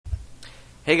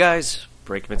Hey guys,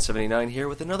 Breakman79 here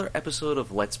with another episode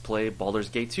of Let's Play Baldur's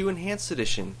Gate 2 Enhanced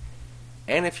Edition.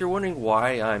 And if you're wondering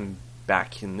why I'm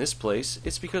back in this place,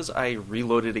 it's because I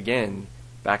reloaded again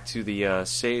back to the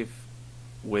save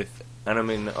with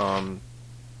Anomen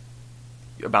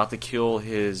about to kill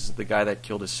the guy that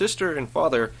killed his sister and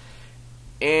father.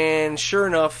 And sure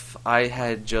enough, I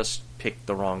had just picked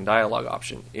the wrong dialogue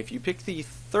option. If you pick the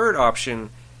third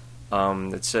option,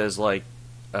 that says like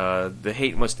the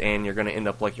hate must end, you're going to end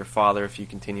up like your father if you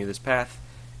continue this path,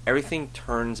 everything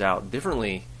turns out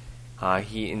differently.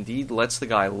 He indeed lets the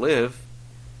guy live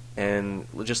and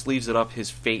just leaves it up his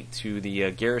fate to the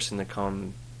garrison to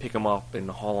come pick him up and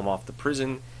haul him off to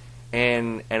prison,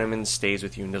 and Anomen stays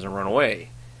with you and doesn't run away.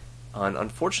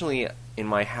 Unfortunately, in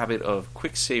my habit of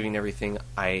quick saving everything,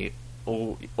 I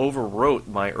overwrote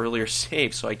my earlier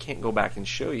save, so I can't go back and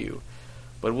show you.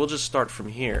 But we'll just start from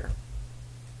here.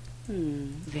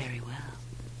 Very well.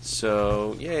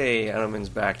 So, yay, Anomen's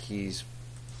back. He's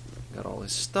got all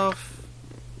his stuff.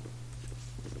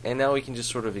 And now we can just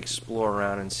sort of explore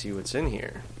around and see what's in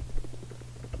here.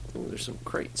 Ooh, there's some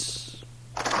crates.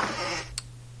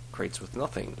 Crates with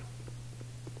nothing.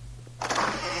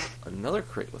 Another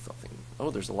crate with nothing. Oh,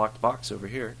 there's a locked box over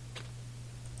here.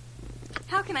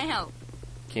 How can I help?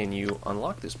 Can you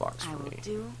unlock this box for I will me?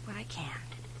 do what I can.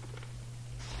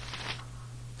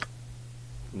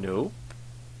 No.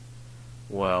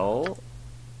 Well,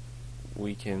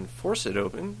 we can force it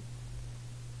open.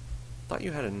 Thought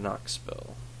you had a knock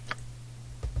spell.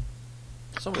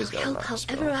 Somebody's got a knock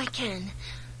spell. However I can.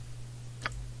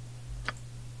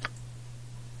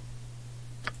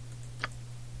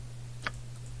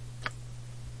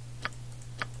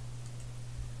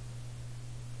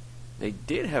 They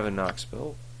did have a knock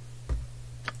spell.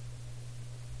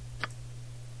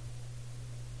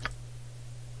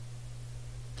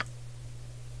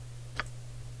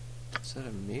 Is that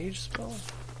a mage spell?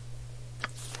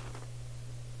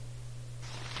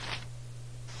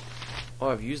 Oh,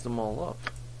 I've used them all up.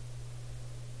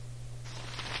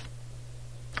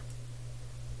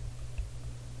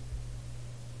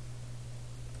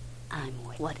 I'm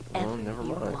whatever Oh, never you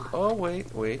mind. want. Oh,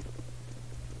 wait.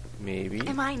 Maybe.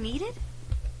 Am I needed?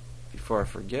 Before I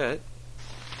forget.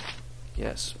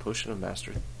 Yes, Potion of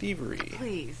Master Thievery.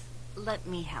 Please, let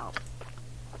me help.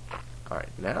 Alright,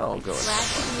 now go Glad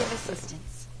ahead. to be of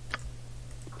assistance.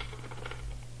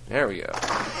 There we go.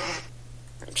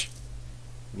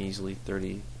 Measly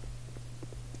 30.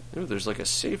 Ooh, there's like a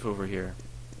safe over here.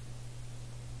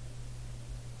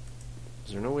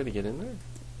 Is there no way to get in there?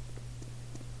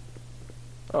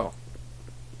 Oh.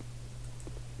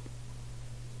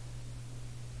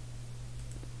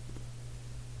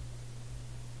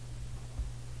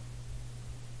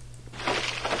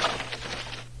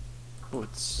 Oh,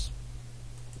 it's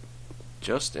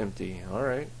just empty.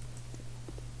 Alright.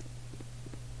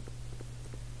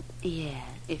 Yeah,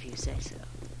 if you say so.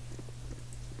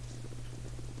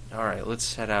 Alright,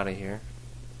 let's head out of here.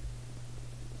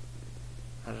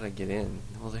 How did I get in?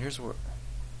 Well, here's where...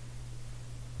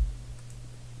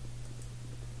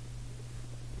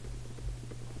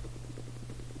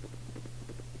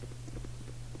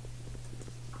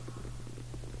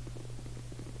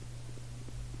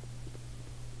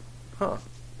 Huh.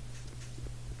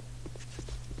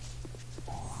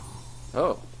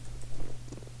 Oh.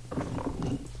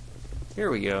 Here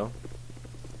we go.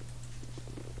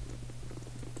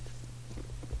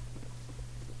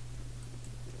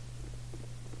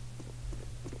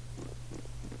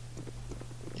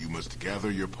 You must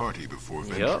gather your party before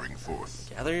venturing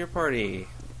forth. Gather your party.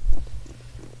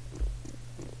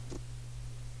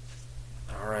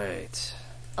 Alright.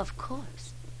 Of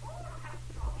course.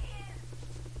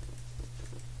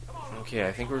 Okay,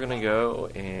 I think we're gonna go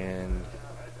and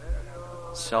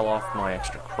sell off my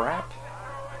extra crap.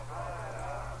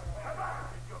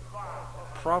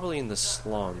 Probably in the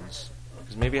slums,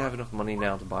 because maybe I have enough money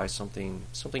now to buy something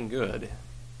good.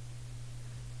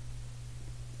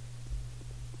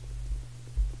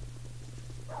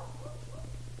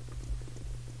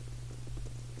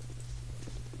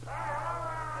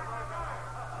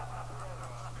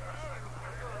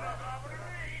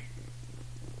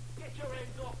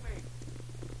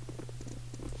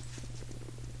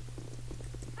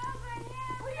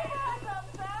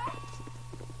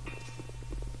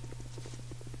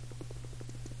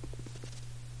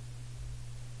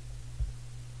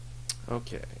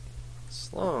 Okay,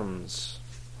 slums.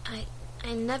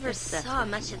 I never saw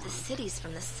much of the cities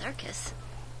from the circus.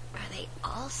 Are they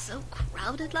all so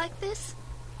crowded like this?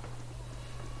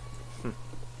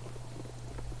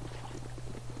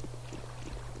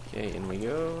 Okay, in we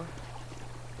go.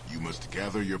 You must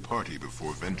gather your party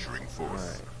before venturing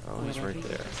forth. Alright. Oh, he's right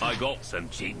there. I got some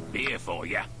cheap beer for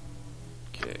ya.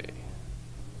 Okay.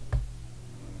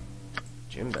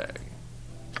 Gym bag.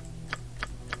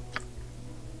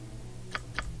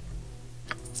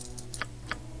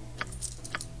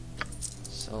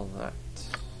 Sell that.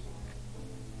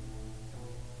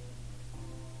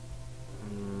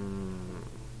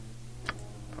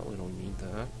 Probably don't need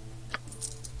that.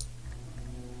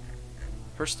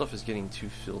 Her stuff is getting too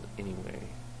filled anyway.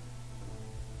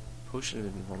 Potion of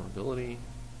invulnerability.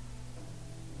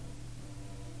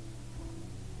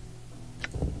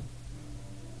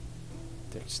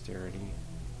 Dexterity.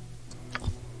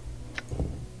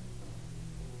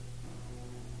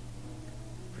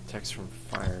 Protects from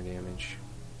fire damage.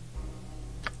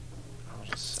 I'll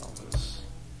just sell this.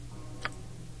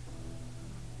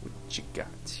 What you got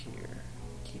here?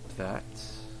 Keep that.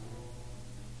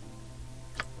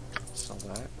 Sell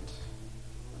that.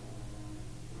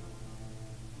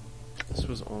 This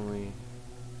was only...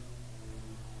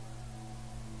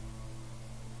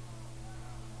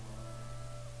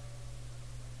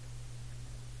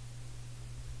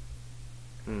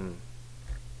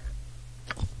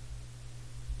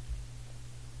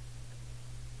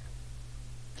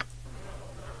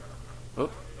 Oh,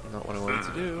 not what I wanted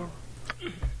to do.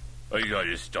 I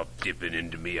gotta stop dipping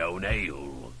into me own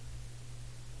ale.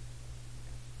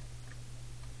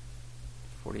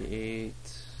 48.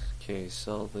 Okay,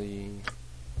 sell the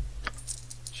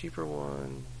cheaper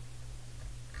one.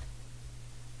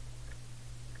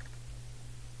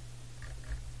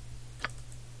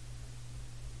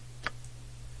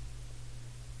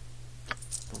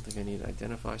 Don't think I need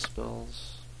identify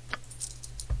spells.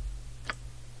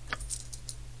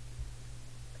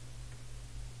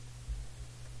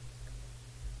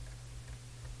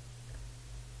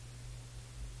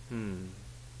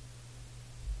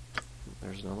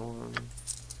 There's another one.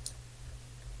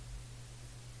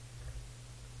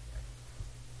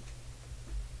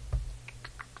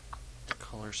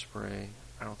 Color spray.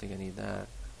 I don't think I need that.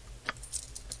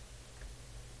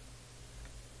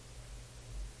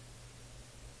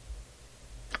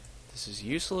 This is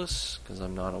useless because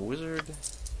I'm not a wizard.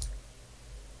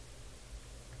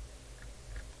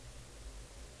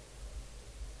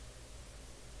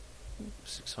 Ooh,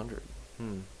 600.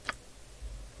 I'm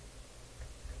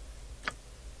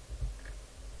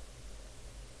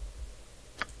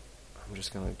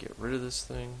just gonna get rid of this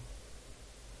thing.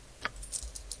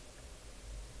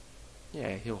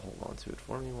 Yeah, he'll hold on to it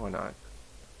for me. Why not?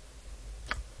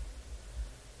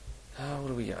 What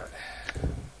do we got?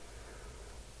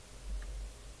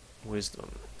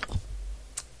 Wisdom.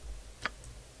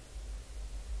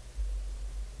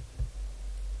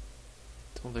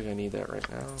 Don't think I need that right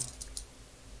now.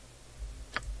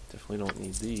 Definitely don't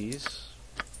need these.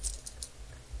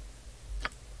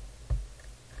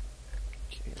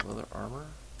 Okay, leather armor.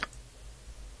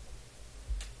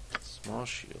 Small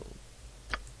shield.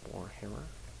 War hammer.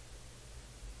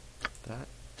 That.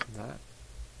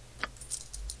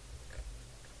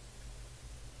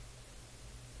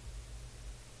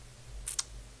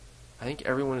 I think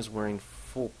everyone is wearing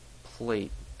full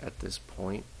plate at this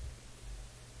point.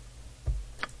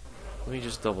 Let me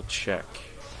just double check.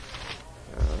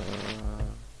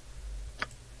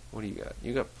 What do you got?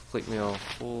 You got plate mail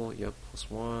full. Yep,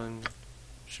 +1.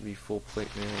 Should be full plate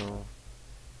mail.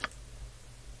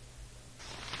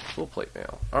 Full plate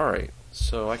mail. Alright,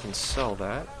 so I can sell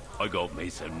that. I got me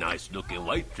some nice looking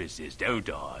waitresses, don't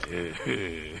I?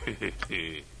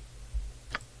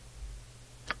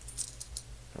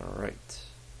 Alright.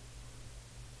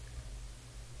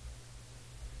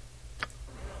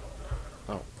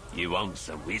 Oh. You want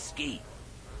some whiskey?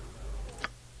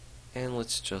 And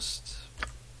let's just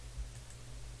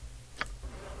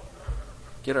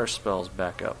get our spells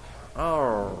back up.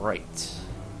 Alright.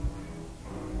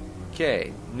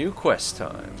 Okay, new quest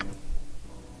time.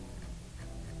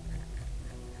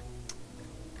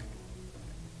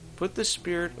 Put the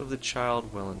spirit of the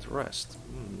child well into rest.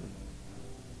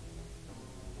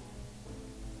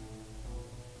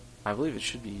 I believe it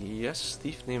should be, yes,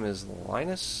 thief name is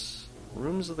Linus.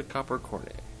 Rooms of the Copper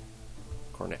Cornet.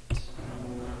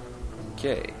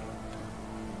 Okay.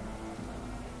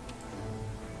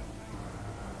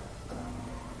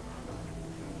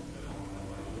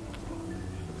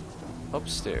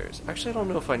 Upstairs. Actually, I don't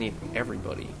know if I need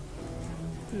everybody.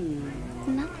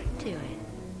 Nothing to it.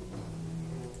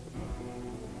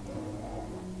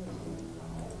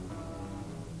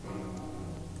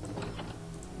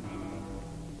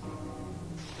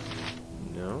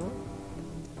 No?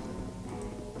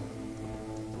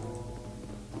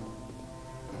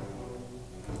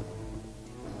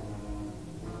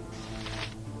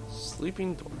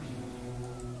 Sleeping dwarf.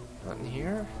 Nothing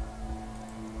here?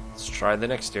 Let's try the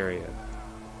next area.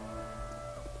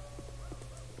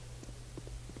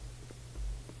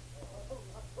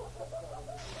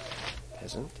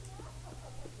 Peasant.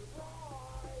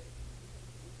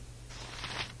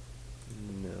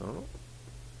 No.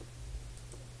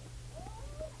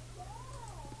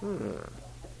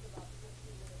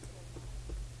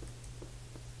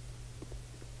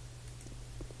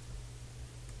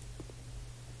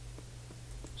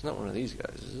 It's not one of these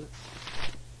guys, is it?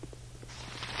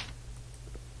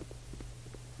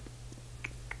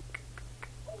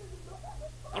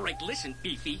 All right, listen,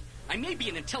 Beefy. I may be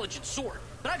an intelligent sort,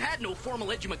 but I've had no formal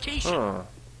education. Huh.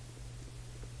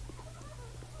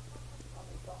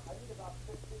 I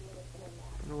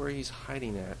wonder where he's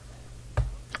hiding at.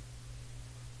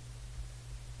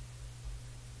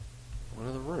 One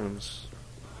of the rooms.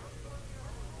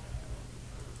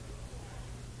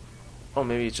 Oh,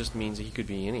 maybe it just means he could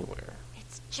be anywhere.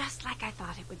 It's just like I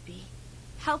thought it would be.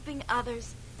 Helping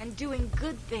others and doing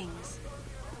good things.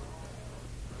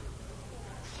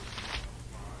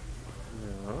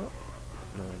 No.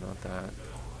 No, not that.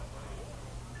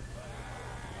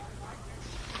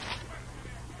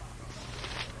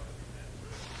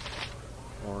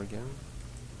 Oregon.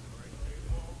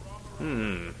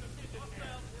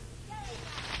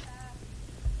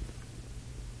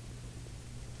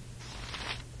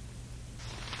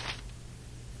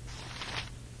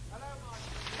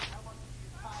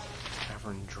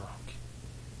 Tavern drunk.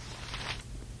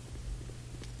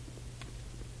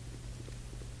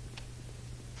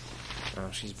 Oh,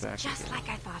 she's back Just again. like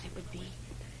I thought it would be.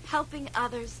 Helping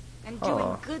others and doing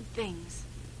Aw. good things.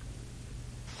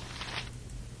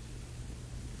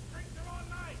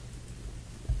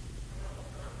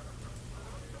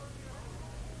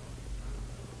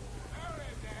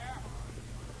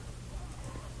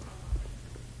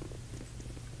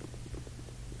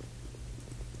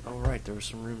 Oh, right, there were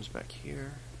some rooms back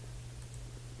here.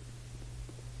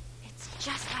 It's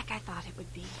just like I thought it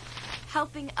would be.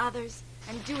 Helping others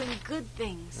and doing good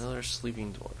things. Another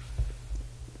sleeping dwarf.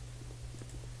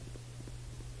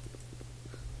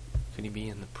 Could he be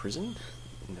in the prison?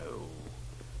 No.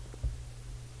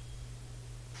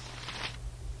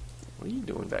 What are you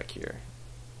doing back here?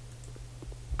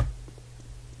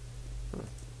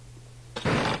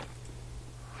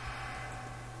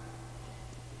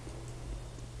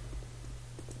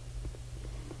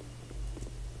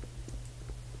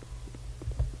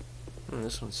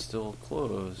 This one's still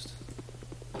closed.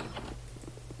 Nope.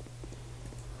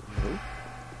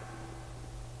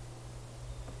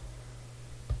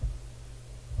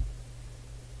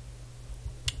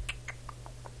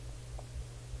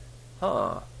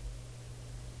 Huh.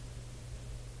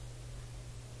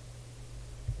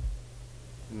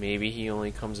 Maybe he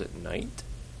only comes at night?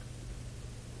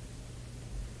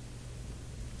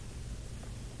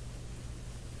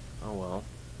 Oh well.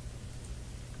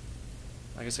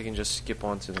 I guess I can just skip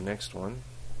on to the next one.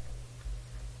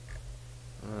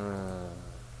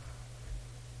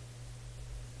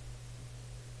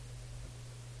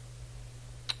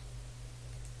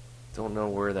 Don't know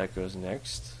where that goes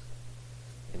next.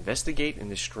 Investigate and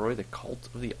destroy the cult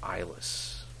of the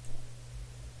Eyeless.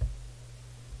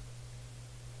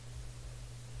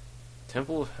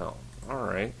 Temple of Helm.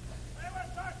 Alright.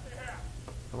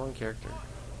 Come on, character.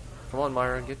 Come on,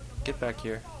 Myra. Get back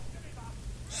here.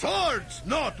 Swords,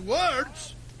 not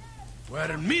words.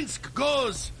 Where Minsk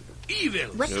goes,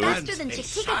 evil. What's Nope. faster than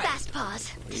stands Chicken aside. Fast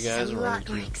Paws? You This guys is a are lot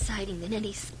on more to- exciting than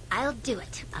any. I'll do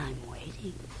it. I'm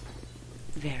waiting.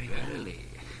 Very well. Verily.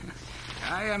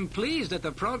 I am pleased at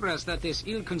the progress that this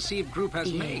ill-conceived group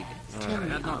has made. Tell I me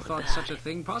had all not thought about such a it.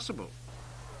 thing possible.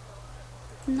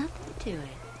 Nothing to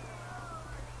it.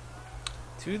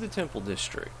 To the Temple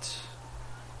District.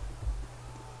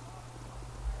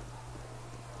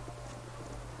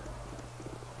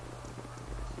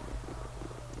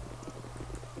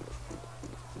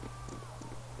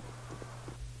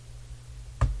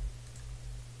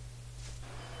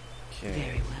 Okay.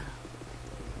 Very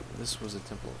well. This was a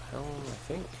Temple of Helm, I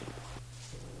think.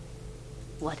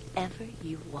 Whatever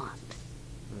you want.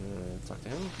 Talk to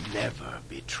him. Never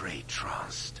betray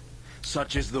trust.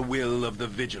 Such is the will of the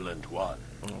Vigilant One.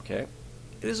 Okay.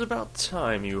 It is about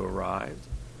time you arrived.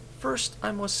 First,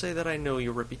 I must say that I know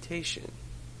your reputation.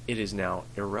 It is now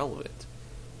irrelevant.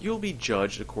 You will be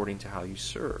judged according to how you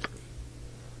serve.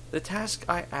 The task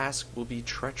I ask will be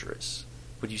treacherous,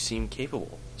 but you seem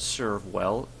capable. Serve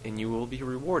well, and you will be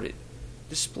rewarded.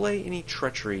 Display any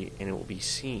treachery, and it will be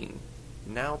seen.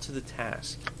 Now to the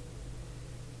task.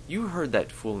 You heard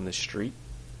that fool in the street.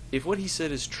 If what he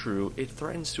said is true, it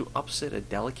threatens to upset a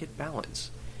delicate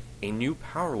balance. A new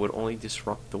power would only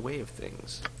disrupt the way of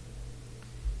things.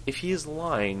 If he is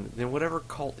lying, then whatever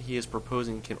cult he is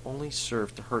proposing can only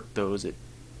serve to hurt those it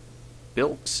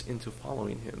bilks into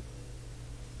following him.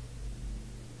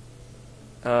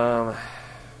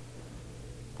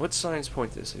 What signs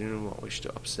point to this? I do not wish to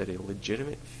upset a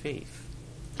legitimate faith.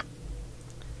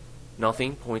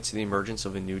 Nothing points to the emergence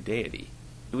of a new deity.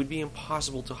 It would be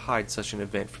impossible to hide such an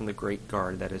event from the great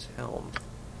guard that is Helm.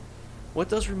 What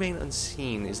does remain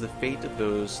unseen is the fate of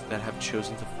those that have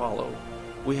chosen to follow.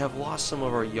 We have lost some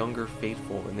of our younger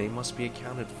faithful, and they must be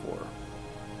accounted for.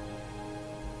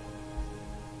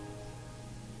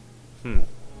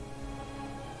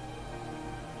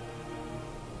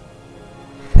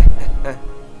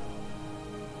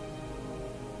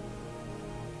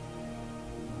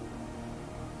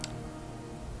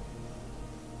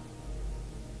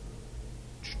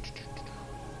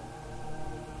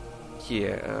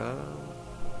 Yeah.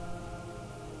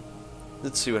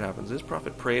 Let's see what happens. This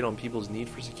prophet preyed on people's need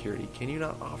for security. Can you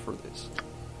not offer this?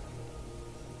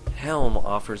 Helm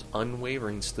offers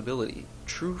unwavering stability.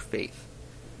 True faith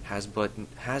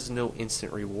has no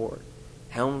instant reward.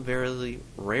 Helm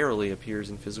rarely appears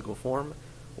in physical form.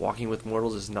 Walking with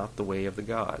mortals is not the way of the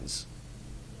gods.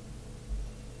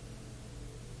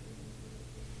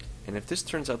 And if this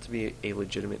turns out to be a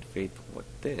legitimate faith, what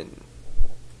then?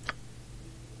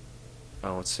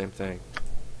 Oh, it's the same thing.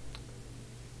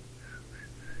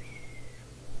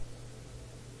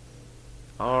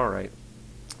 Alright.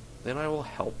 Then I will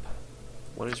help.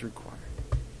 What is required?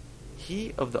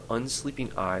 He of the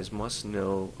unsleeping eyes must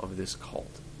know of this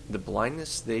cult. The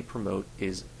blindness they promote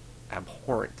is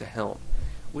abhorrent to Helm.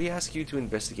 We ask you to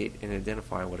investigate and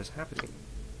identify what is happening.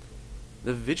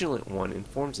 The vigilant one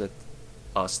informs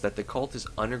us that the cult is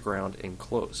underground and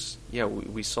close. Yeah,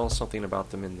 we saw something about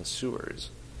them in the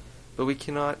sewers. But we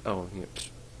cannot... Oh, yeah.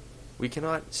 We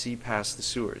cannot see past the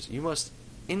sewers. You must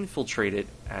infiltrate it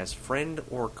as friend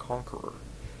or conqueror.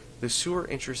 The sewer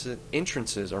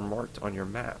entrances are marked on your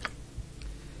map.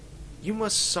 You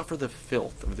must suffer the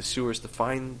filth of the sewers to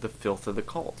find the filth of the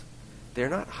cult. They are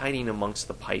not hiding amongst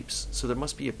the pipes, so there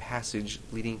must be a passage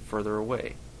leading further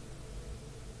away.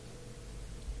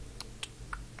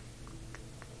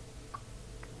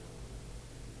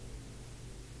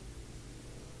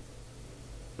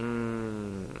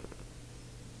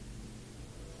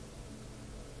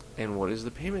 And what is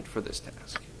the payment for this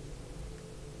task?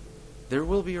 There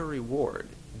will be a reward.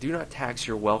 Do not tax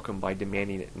your welcome by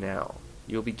demanding it now.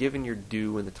 You will be given your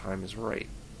due when the time is right.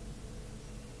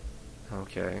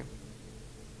 Okay.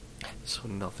 So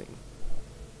nothing.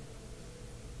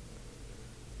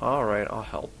 Alright, I'll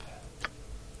help.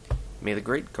 May the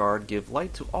great guard give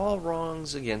light to all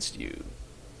wrongs against you.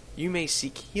 You may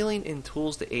seek healing and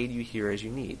tools to aid you here as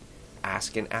you need.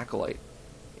 Ask an acolyte,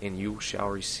 and you shall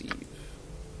receive.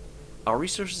 Our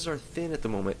resources are thin at the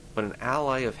moment, but an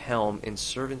ally of Helm and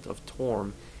servant of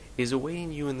Torm is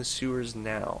awaiting you in the sewers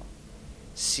now.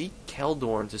 Seek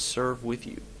Keldorn to serve with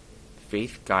you.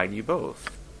 Faith guide you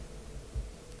both.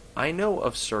 I know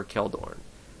of Sir Keldorn.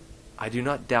 I do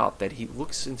not doubt that he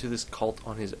looks into this cult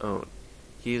on his own.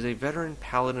 He is a veteran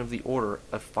paladin of the Order,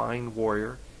 a fine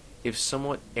warrior, if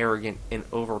somewhat arrogant and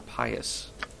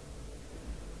over-pious.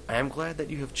 I am glad that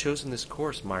you have chosen this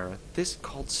course, Myra. This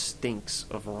cult stinks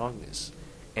of wrongness,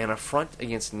 an affront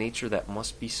against nature that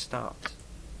must be stopped.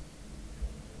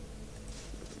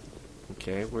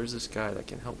 Okay, where's this guy that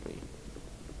can help me?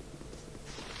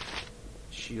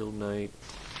 Shield Knight.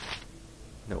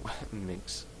 No,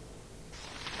 Minx.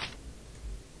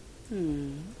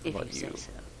 If What you you? say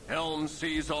so. Helm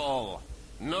sees all.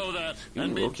 Know that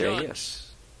and Ooh, be okay, judged. yes.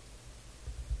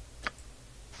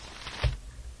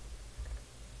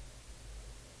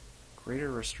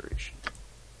 Greater restoration.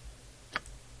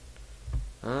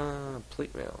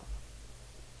 Plate mail.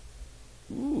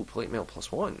 Ooh, plate mail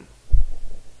 +1.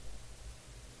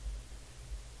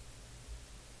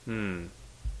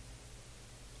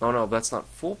 Oh no, that's not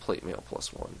full plate mail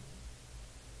 +1.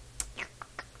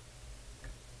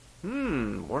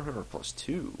 Warhammer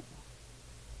 +2.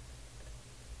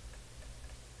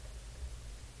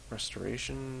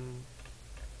 Restoration.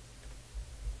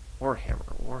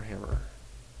 Warhammer.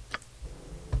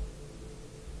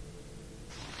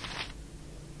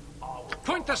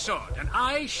 Point the sword, and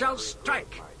I shall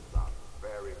strike.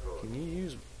 Can you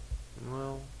use...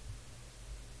 Well...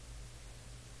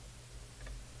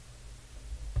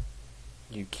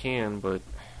 You can, but...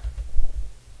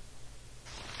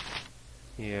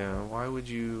 Yeah, why would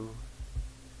you...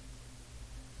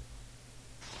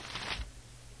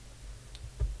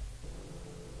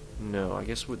 No, I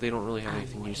guess they don't really have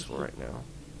anything useful right now.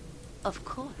 Of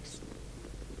course.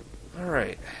 I'm waiting. Of course. Why? Of course.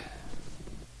 Alright.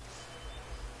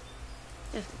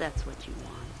 If that's what you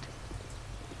want.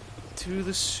 To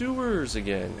the sewers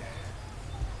again.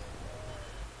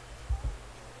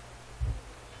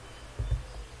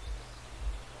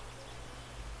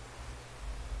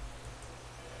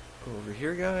 Over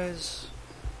here, guys.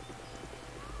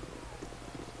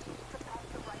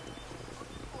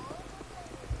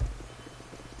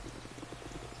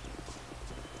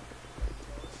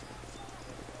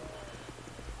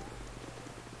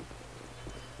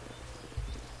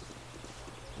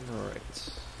 Alright.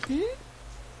 Let's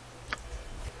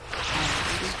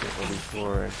get ready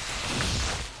for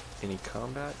any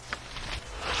combat.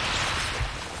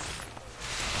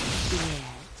 Yes.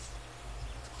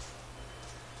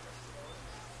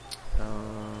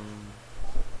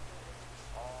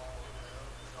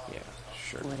 Yeah,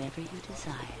 sure. Whatever you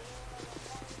desire.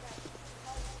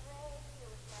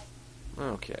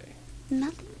 Okay.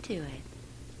 Nothing to it.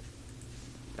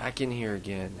 Back in here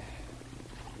again.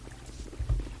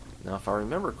 Now, if I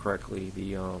remember correctly,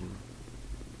 the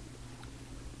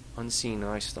Unseeing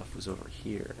Eye stuff was over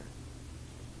here.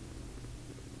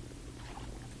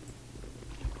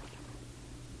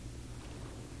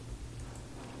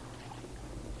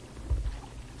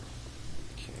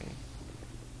 Okay.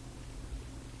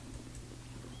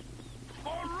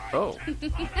 Oh.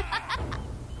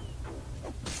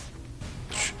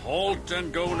 Halt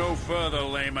and go no further,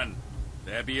 layman.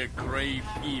 There be a grave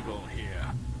evil here,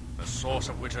 the source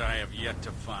of which I have yet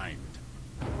to find.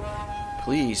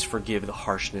 Please forgive the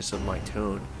harshness of my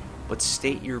tone, but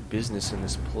state your business in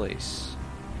this place.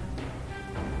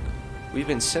 We've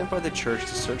been sent by the church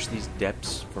to search these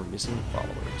depths for missing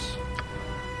followers.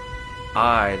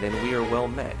 Aye, then we are well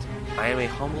met. I am a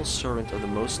humble servant of the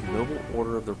most noble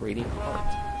order of the Radiant Heart,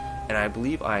 and I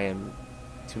believe I am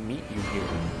to meet you here.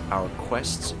 Our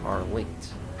quests are linked.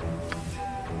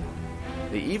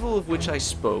 The evil of which I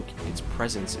spoke, its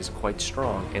presence is quite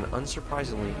strong, and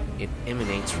unsurprisingly, it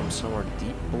emanates from somewhere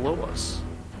deep below us.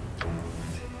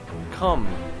 Come,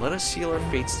 let us seal our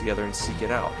fates together and seek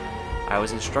it out. I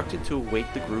was instructed to await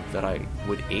the group that I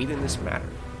would aid in this matter.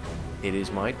 It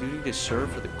is my duty to serve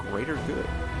for the greater good.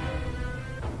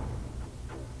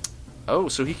 Oh,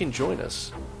 so he can join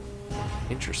us.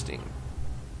 Interesting.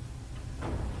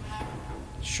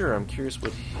 Sure, I'm curious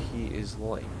what he is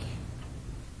like.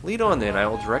 Lead on then, I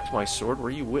will direct my sword where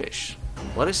you wish.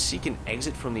 Let us seek an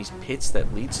exit from these pits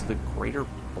that leads to the greater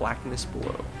blackness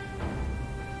below.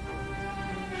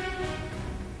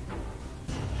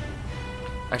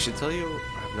 I should tell you,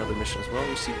 I have another mission as well.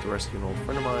 We seek to rescue an old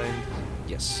friend of mine.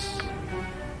 Yes.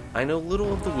 I know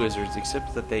little of the wizards,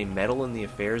 except that they meddle in the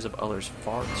affairs of others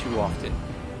far too often.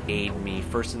 Aid me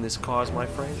first in this cause, my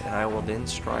friend, and I will then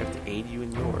strive to aid you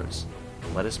in yours.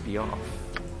 Let us be off.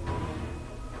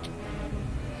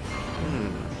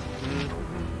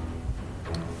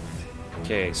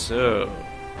 Okay, so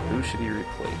who should he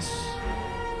replace?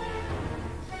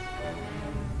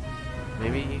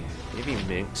 Maybe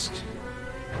Minsk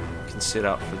can sit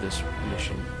out for this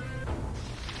mission.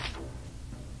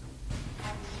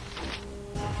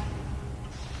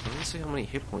 Let's see how many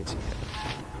hit points he has.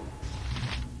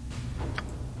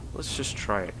 Let's just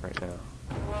try it right now.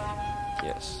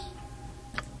 Yes.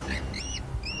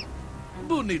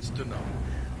 Who needs to know?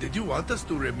 Did you want us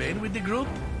to remain with the group?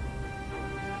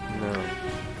 No.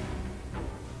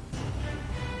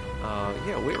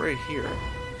 Yeah, wait right here.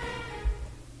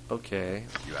 Okay.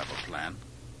 You have a plan?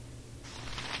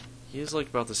 He has like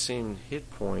about the same hit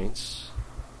points.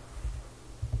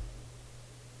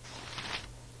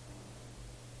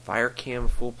 Fire cam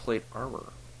full plate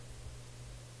armor.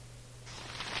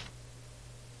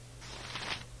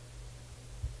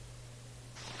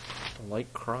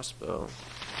 Light crossbow.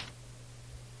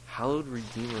 Hallowed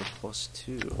Redeemer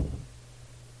 +2.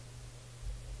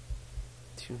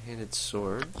 Two-handed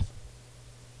sword.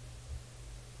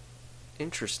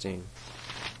 Interesting.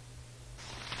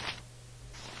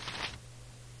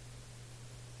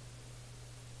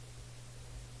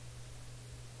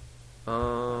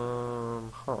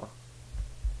 Huh.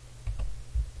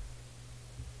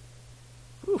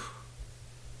 Whew.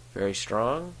 Very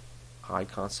strong. High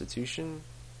constitution.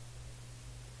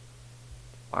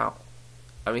 Wow.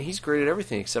 I mean, he's great at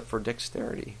everything except for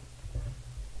dexterity.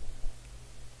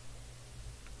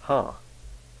 Huh.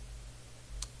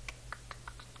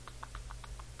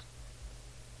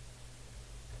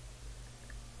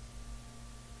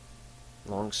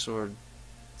 Longsword,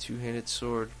 two-handed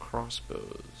sword,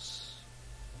 crossbows.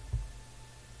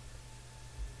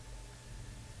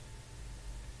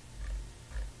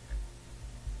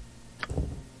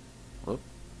 Whoop.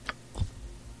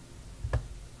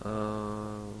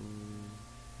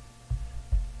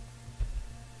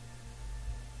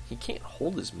 He can't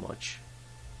hold as much.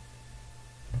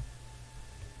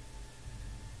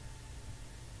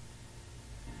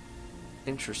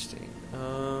 Interesting.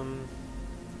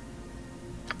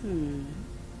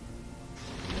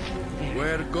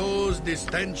 Where goes the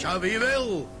stench of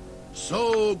evil,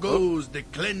 so goes the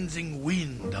cleansing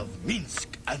wind of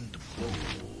Minsk and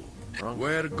Bo. Wrong.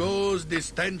 Where goes the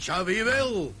stench of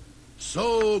evil,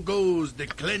 so goes the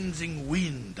cleansing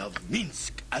wind of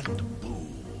Minsk and Bo.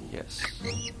 Yes.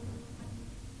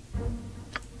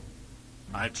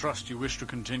 I trust you wish to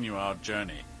continue our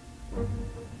journey.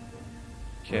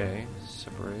 Okay,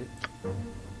 separate.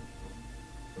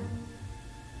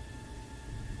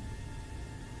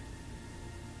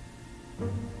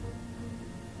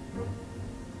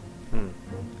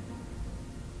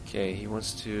 Okay, he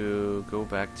wants to go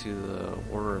back to the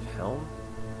Order of Helm?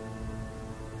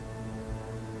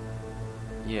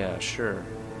 Yeah, sure.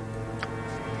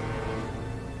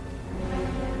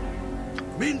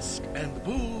 Minsk and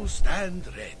Bo stand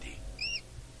ready.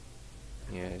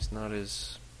 Yeah, he's not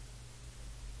as...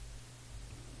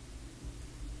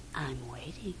 I'm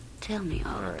waiting. Tell me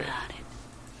all Alright. about it.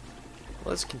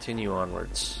 Let's continue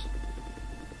onwards.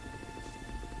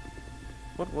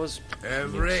 What was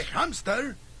Every Minsk?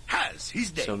 hamster has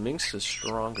his day. So Minx is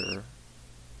stronger.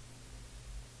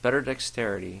 Better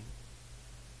dexterity.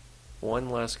 One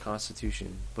less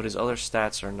constitution. But his other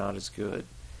stats are not as good.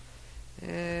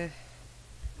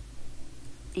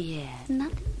 Yeah,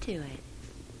 nothing to it.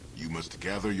 You must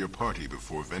gather your party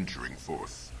before venturing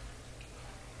forth.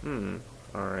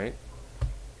 Alright.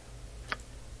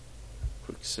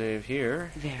 Quick save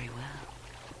here. Very well.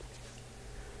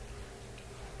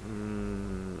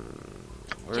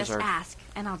 Where's Just our... ask,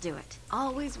 and I'll do it.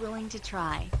 Always willing to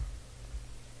try.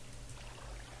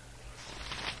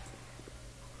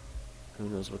 Who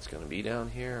knows what's going to be down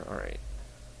here? Alright.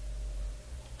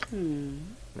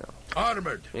 No.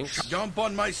 Armored, Minx. jump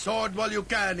on my sword while you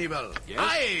can, Evil. Yes?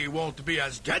 I won't be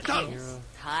as gentle. Hero.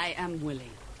 I am willing.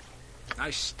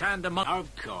 I stand among...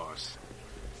 Of course.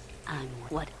 I'm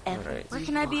whatever. Alright. Where you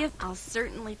can I be want. if... I'll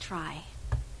certainly try.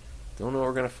 Don't know what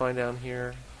we're going to find down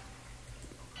here.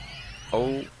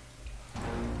 Oh.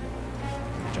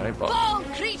 Giant bug. Fall,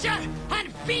 creature,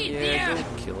 and feed Yeah, me!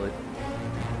 don't kill it.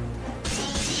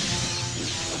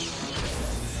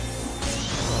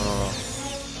 Oh.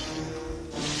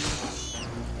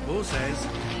 Who says,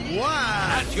 what?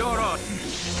 At your order.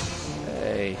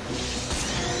 Hey.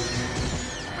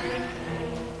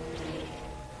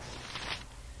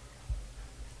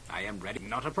 I am ready.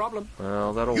 Not a problem.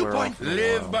 Well, that'll You wear point, off in a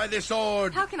live while. by the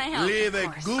sword. How can I help? Live Of a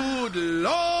course. good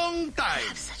long I time.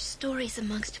 have such stories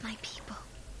amongst my people.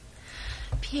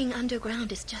 Being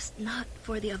underground is just not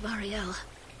for the Avariel.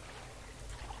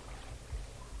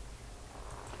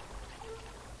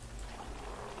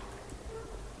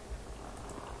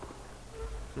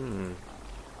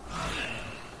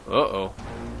 Uh-oh.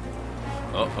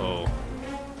 Uh-oh.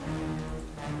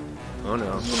 Oh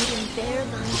no. In their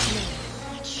thine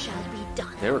name, it shall be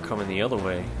done. They were coming the other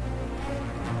way.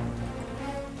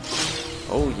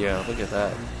 Oh yeah, look at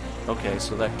that. Okay,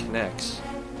 so that connects.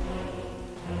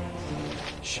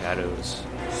 Shadows.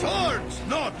 Swords,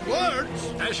 not words.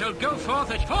 I shall go forth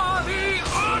for the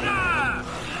order!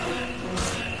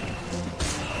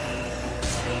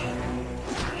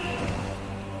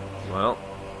 Well,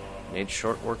 made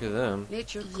short work of them.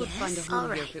 Nature could Yes, find a home all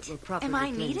right. here if it were properly Am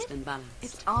I cleansed needed? and balanced.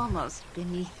 It's almost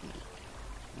beneath me.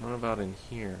 What about in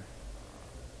here?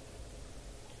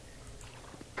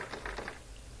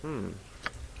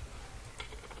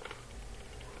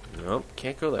 Nope,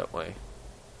 can't go that way.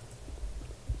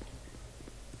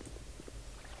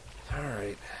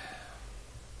 Alright.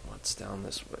 What's down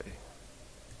this way?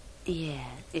 Yeah,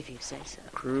 if you say so.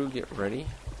 Crew, get ready.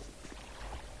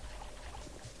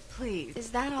 Please.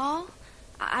 Is that all?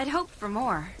 I'd hoped for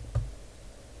more.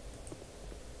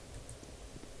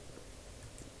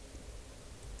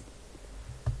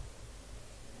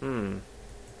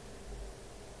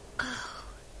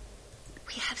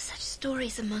 We have such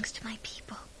stories amongst my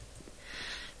people.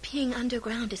 Being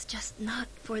underground is just not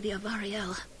for the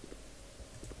Avariel.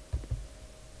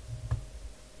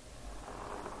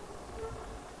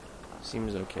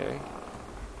 Seems okay.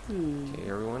 Okay,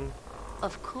 everyone,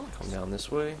 Of course. come down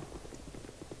this way.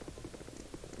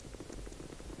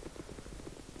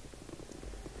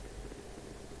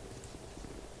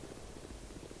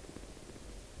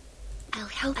 I'll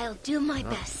help. I'll do my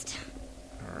best.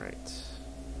 Alright.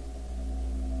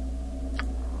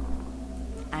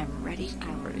 I'm ready. I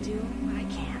will ready. do what I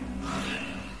can.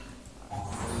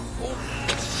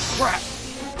 Crap!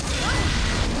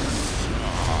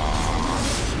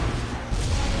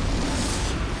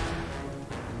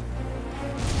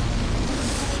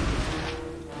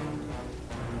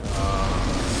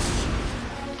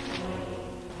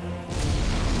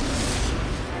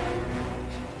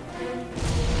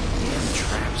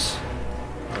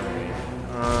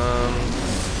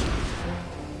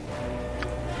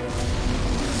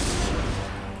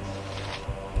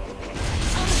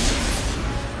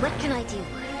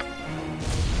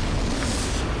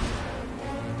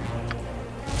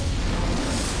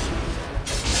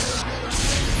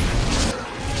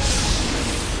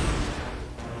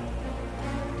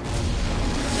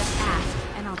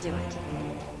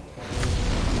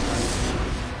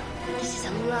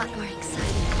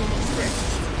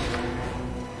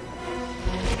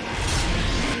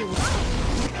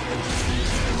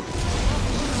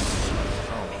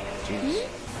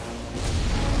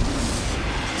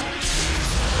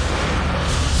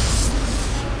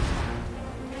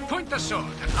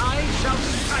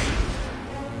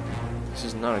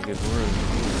 This is not a good room to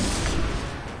be in.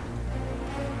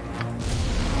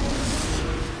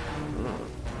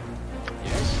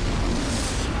 Yes?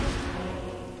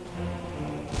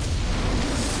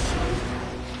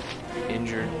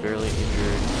 Injured, barely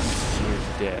injured, near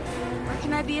death. Where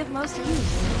can I be of most use?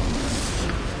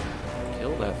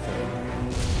 Kill that thing.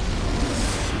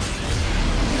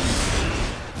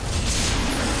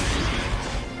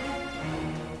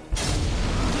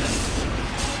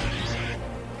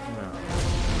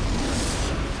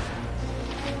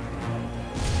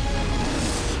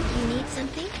 You need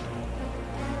something?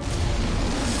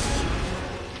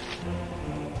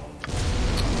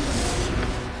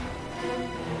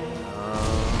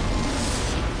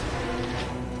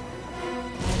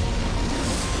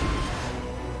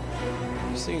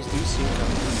 These things do seem kind of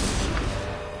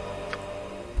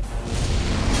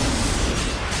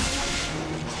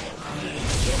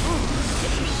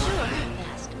If you're sure.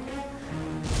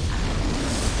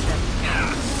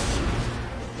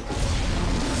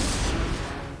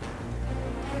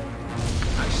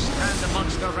 I stand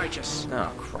amongst the righteous.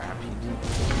 Oh crap, he didn't.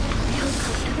 Help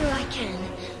however I can.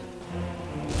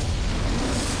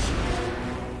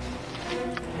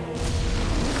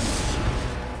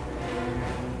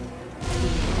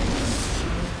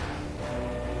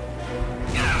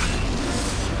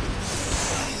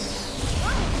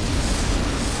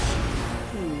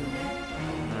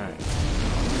 Alright.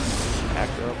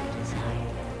 Back up.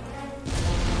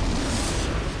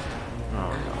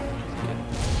 Oh no.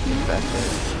 Get back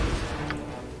there.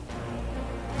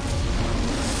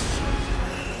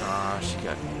 Ah, she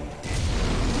got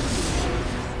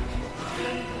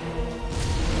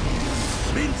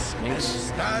Minsk,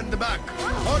 stand back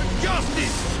for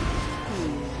justice!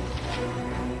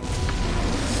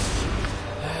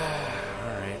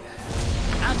 Alright.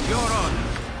 At your honor.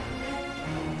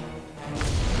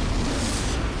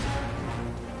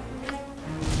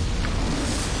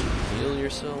 Heal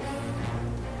yourself.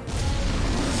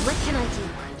 What can I do?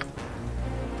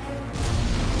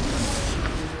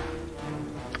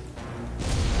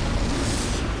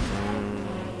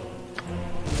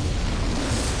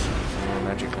 More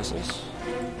magic missiles.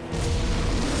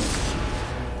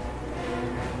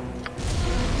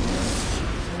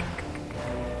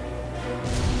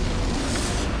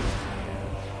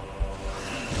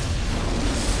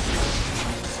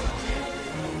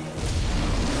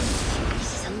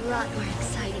 This is a lot more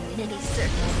exciting than any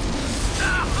circus.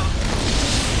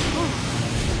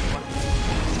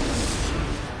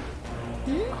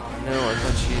 No, I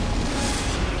thought she.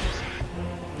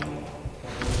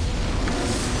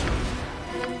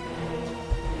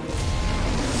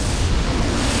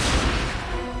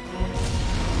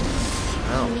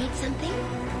 You need something?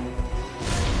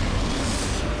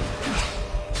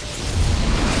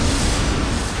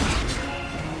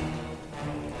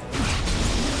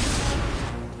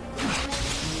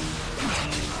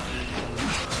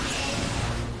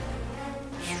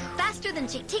 Faster than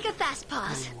Chick-Tika Fast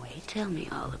Paws. I'm waiting. Tell me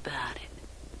all about it.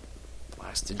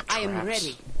 Blasted traps. I am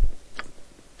ready.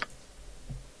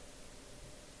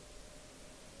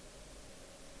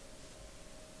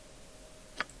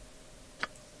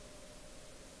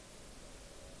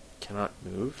 Cannot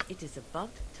move. It is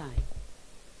about time.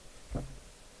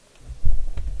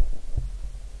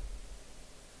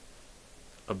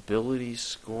 Ability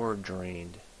score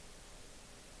drained.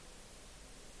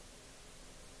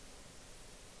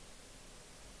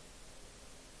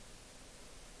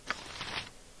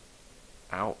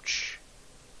 Ouch.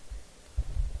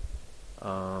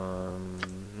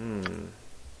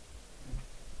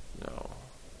 No.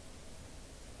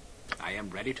 I am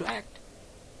ready to act.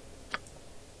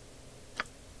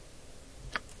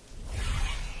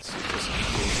 Let's see if this is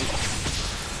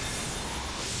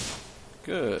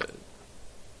good.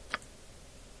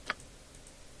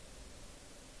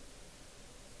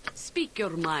 Speak your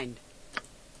mind.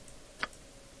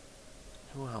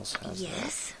 Who else has that?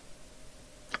 Yes?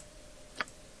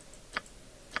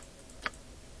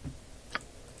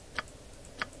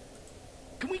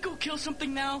 Can we go kill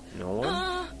something now? No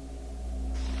one?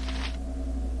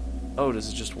 Oh, does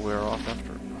it just wear off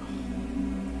after?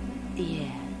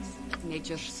 Yes.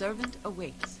 Nature's servant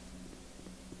awaits.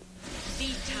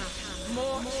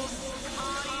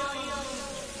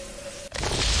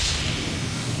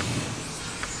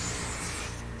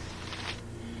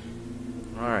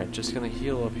 Alright, just gonna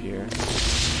heal up here.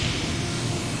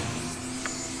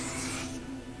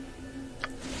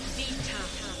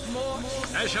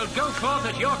 I shall go forth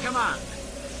at your command.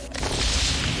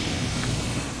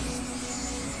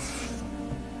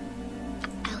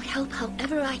 I'll help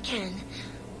however I can.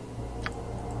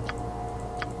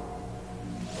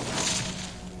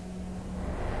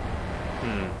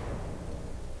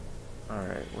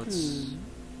 Alright, let's...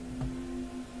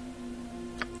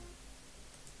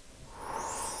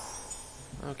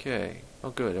 Okay. Oh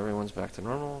good, everyone's back to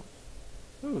normal.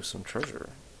 Ooh, some treasure.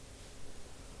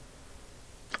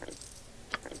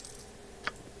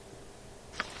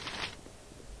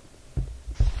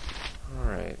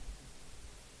 Alright.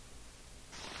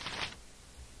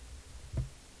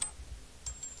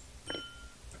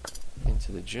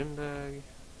 Into the gym bag.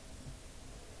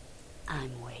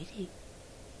 I'm waiting.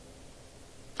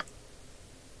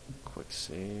 Quick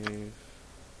save.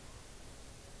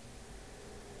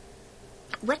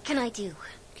 What can I do?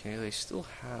 Okay, they still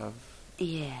have...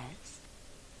 Yes.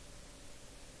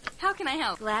 How can I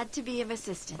help? Glad to be of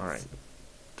assistance. Alright.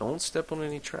 Don't step on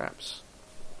any traps.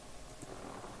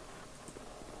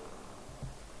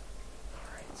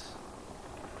 Alright.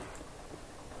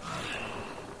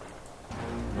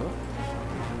 Oh.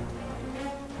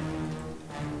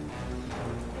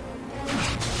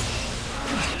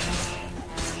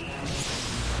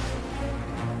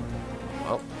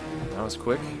 Well, that was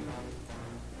quick.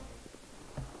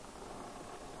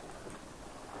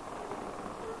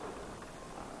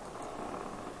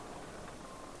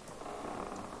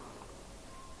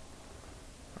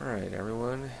 Alright,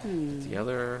 everyone. The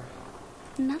other...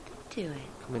 Nothing to it.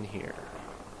 Come in here.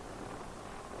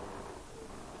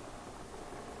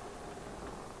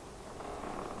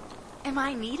 Am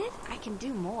I needed? I can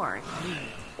do more if needed.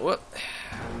 What?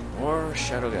 More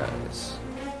shadow guys.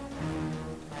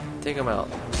 Take them out.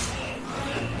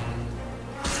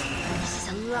 This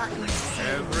is a lot more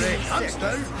exciting Every than the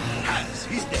hamster circus. has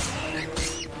his day.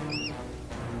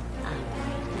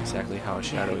 Exactly how a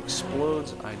shadow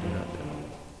explodes, I do not know.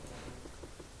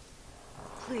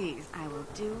 Please, I will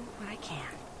do what I can.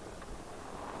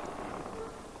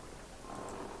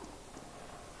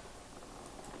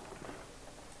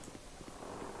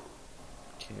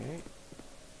 Okay.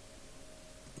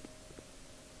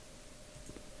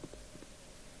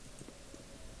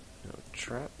 No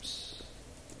traps.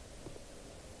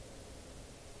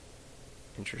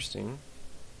 Interesting.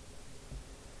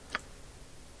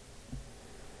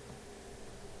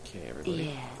 Okay, everybody.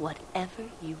 Yeah, whatever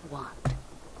you want.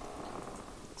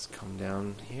 Let's come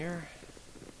down here.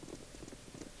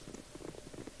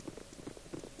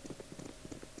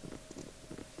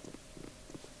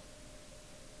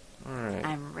 Alright.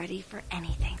 I'm ready for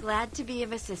anything. Glad to be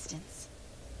of assistance.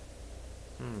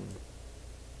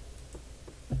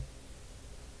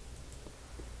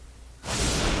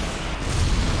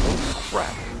 Oh,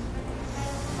 crap.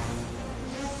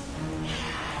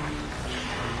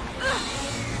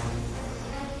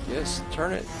 Yes,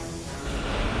 turn it.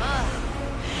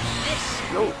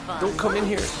 No, don't come in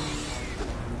here.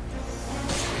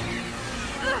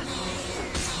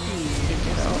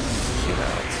 Get out. Get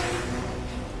out.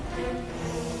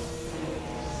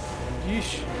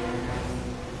 Yeesh.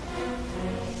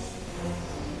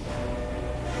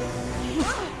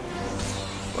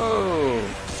 Whoa.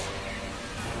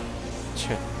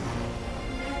 Ch-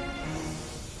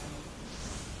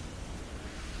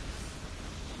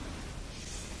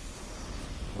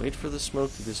 Wait for the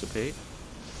smoke to dissipate.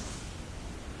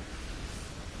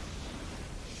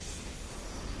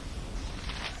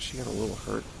 She got a little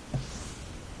hurt.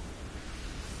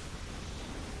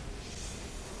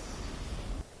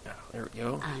 Oh, there we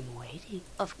go. I'm waiting.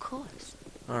 Of course.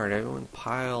 Alright, everyone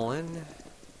pile in.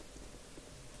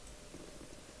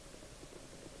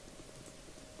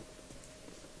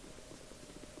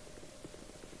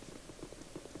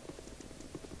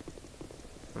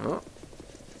 Oh.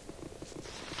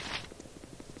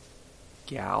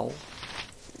 Gal.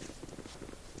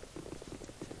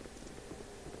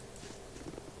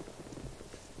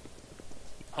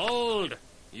 Hold!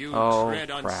 You Oh,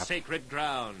 tread on crap. sacred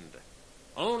ground.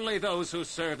 Only those who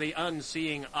serve the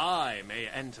Unseeing Eye may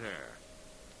enter.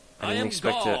 I didn't am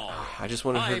expect Gaul, it. I just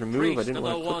wanted her to move. I priest didn't of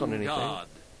want the to click on one anything. God.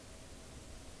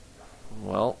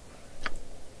 Well.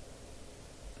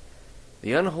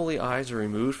 The unholy eyes are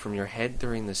removed from your head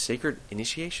during the sacred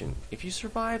initiation. If you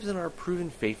survive and are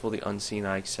proven faithful, the Unseen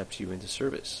Eye accepts you into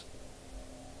service.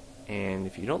 And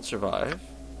if you don't survive,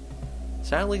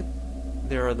 sadly,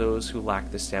 there are those who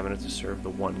lack the stamina to serve the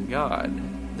one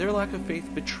God. Their lack of faith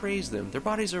betrays them. Their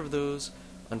bodies of those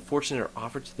unfortunate are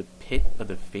offered to the pit of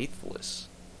the faithless.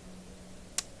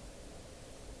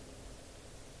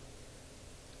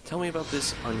 Tell me about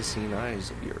this Unseen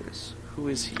Eyes of yours. Who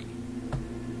is he?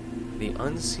 The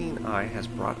Unseen Eye has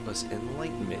brought us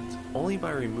enlightenment. Only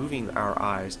by removing our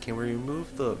eyes can we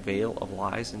remove the veil of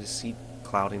lies and deceit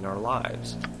clouding our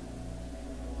lives.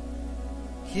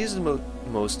 He is the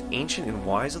most ancient and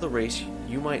wise of the race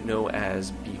you might know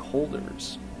as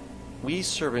beholders. We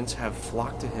servants have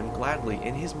flocked to him gladly,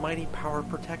 and his mighty power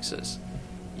protects us.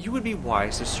 You would be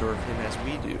wise to serve him as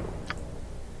we do.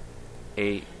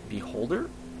 A beholder?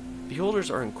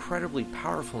 Beholders are incredibly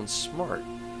powerful and smart.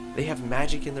 They have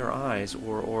magic in their eyes,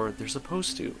 or they're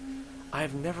supposed to. I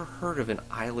have never heard of an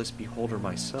eyeless beholder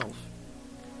myself.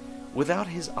 Without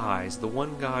his eyes, the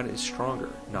one god is stronger,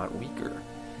 not weaker.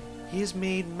 He has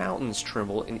made mountains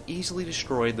tremble and easily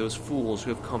destroyed those fools who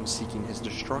have come seeking his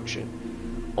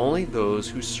destruction. Only those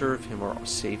who serve him are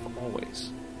safe always.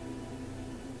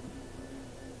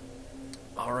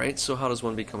 Alright, so how does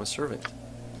one become a servant?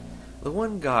 The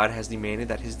one God has demanded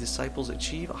that his disciples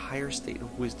achieve a higher state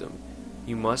of wisdom.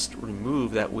 You must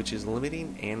remove that which is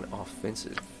limiting and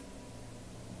offensive.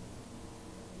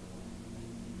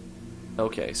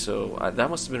 Okay, so that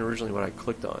must have been originally what I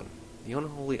clicked on. The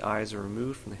unholy eyes are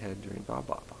removed from the head during blah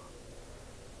blah blah.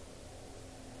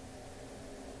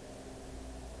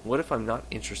 What if I'm not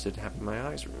interested in having my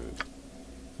eyes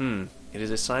removed? It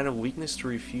is a sign of weakness to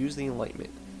refuse the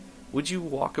enlightenment. Would you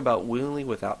walk about willingly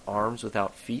without arms,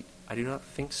 without feet? I do not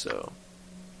think so.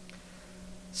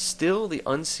 Still, the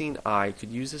unseen eye could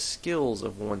use the skills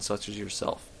of one such as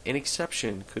yourself. An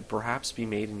exception could perhaps be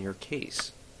made in your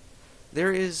case.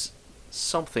 There is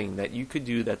something that you could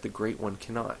do that the Great One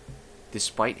cannot,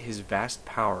 despite his vast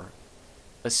power.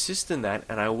 Assist in that,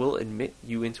 and I will admit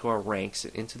you into our ranks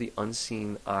and into the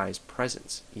unseen eye's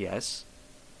presence. Yes?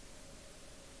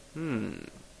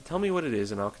 Tell me what it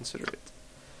is, and I'll consider it.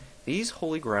 These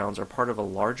holy grounds are part of a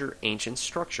larger ancient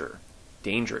structure.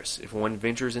 Dangerous if one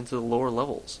ventures into the lower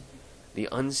levels. The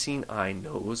unseen eye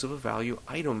knows of a value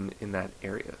item in that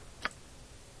area.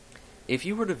 If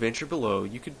you were to venture below,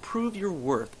 you could prove your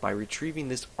worth by retrieving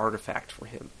this artifact for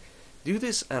him. Do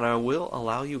this, and I will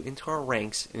allow you into our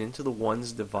ranks and into the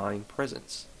One's divine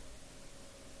presence.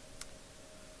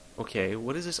 Okay,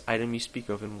 what is this item you speak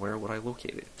of, and where would I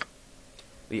locate it?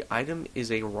 The item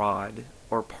is a rod,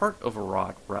 or part of a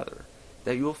rod, rather,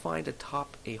 that you will find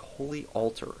atop a holy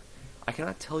altar. I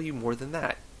cannot tell you more than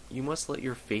that. You must let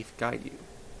your faith guide you.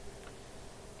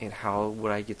 And how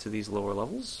would I get to these lower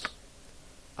levels?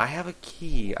 I have a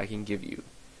key I can give you.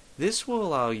 This will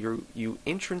allow you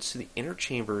entrance to the inner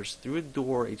chambers through a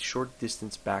door a short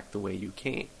distance back the way you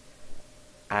came.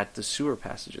 At the sewer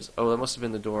passages. Oh, that must have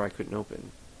been the door I couldn't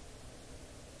open.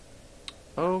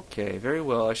 Okay, very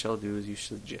well, I shall do as you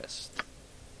suggest.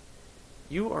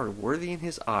 You are worthy in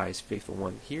his eyes, faithful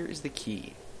one. Here is the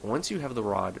key. Once you have the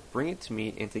rod, bring it to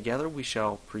me, and together we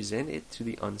shall present it to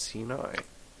the unseen eye.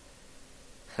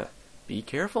 Be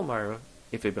careful, Myra.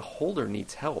 If a beholder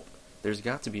needs help, there's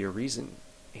got to be a reason.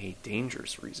 A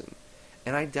dangerous reason.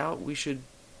 And I doubt we should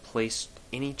place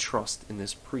any trust in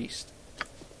this priest.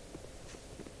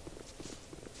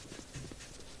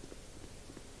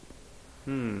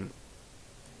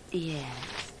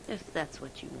 Yes, if that's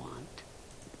what you want.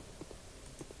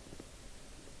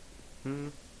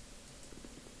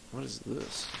 What is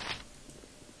this?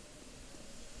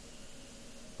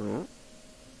 Oh?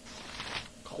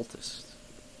 Cultist.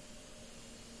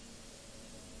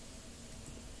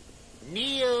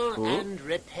 Kneel and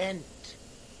repent.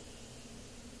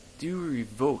 Do you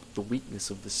revoke the weakness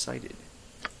of the sighted?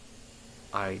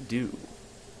 I do.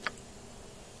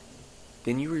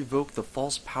 Then you revoke the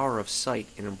false power of sight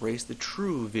and embrace the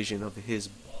true vision of his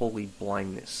holy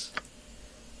blindness.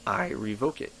 I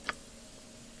revoke it.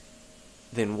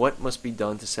 Then what must be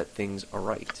done to set things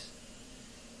aright?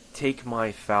 Take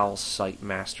my foul sight,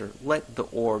 master. Let the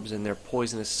orbs and their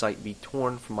poisonous sight be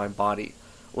torn from my body.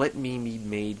 Let me be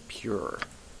made pure.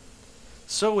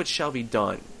 So it shall be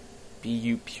done. Be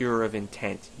you pure of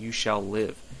intent, you shall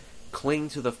live. Cling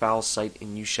to the foul sight,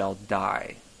 and you shall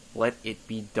die. Let it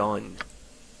be done.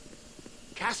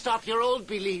 Cast off your old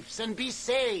beliefs and be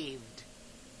saved.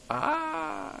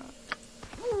 Well,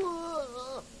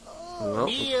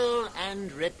 Kneel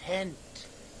and repent.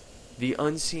 the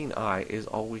unseen eye is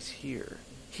always here.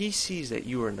 He sees that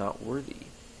you are not worthy,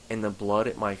 and the blood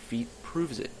at my feet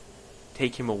proves it.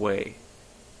 Take him away.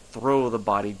 Throw the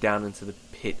body down into the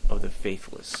pit of the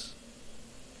faithless.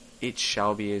 It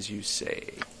shall be as you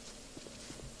say.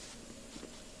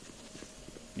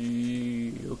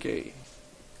 Okay.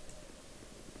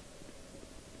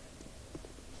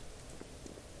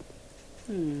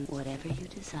 Whatever you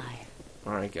desire.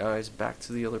 Alright guys, back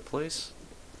to the other place.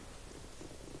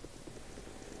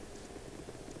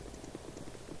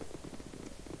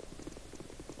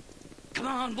 Come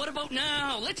on, what about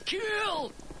now? Let's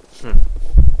kill!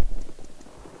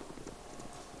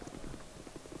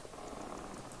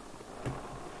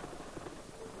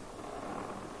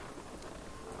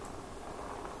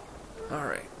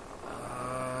 Alright.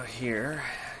 Here.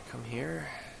 Come here.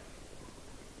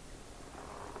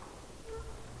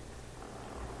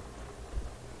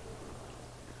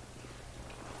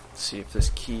 Let's see if this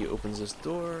key opens this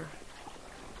door.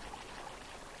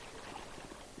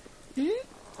 I'll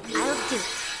do it.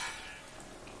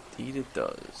 Indeed it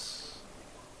does.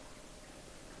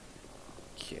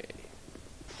 Okay.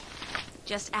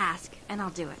 Just ask, and I'll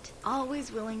do it.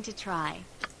 Always willing to try.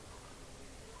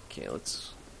 Okay,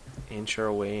 let's inch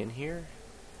our way in here.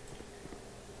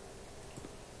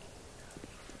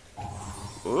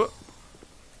 Oh!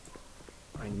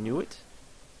 I knew it.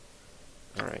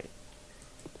 Alright.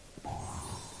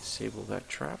 Disable that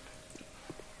trap.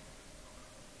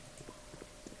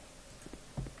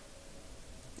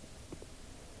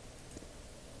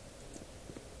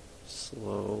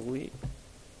 Slowly.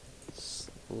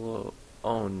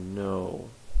 Oh no.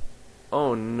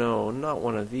 Oh no, not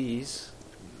one of these.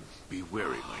 Be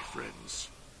wary, my friends.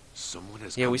 Someone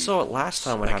has. Yeah, we saw it last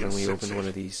time what happened when we opened it. one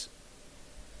of these.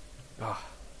 Ah.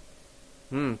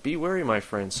 Be wary, my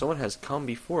friend. Someone has come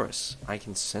before us. I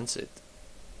can sense it.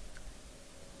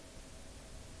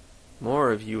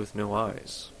 More of you with no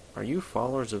eyes. Are you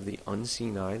followers of the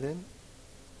Unseen Eye, then?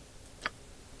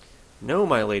 No,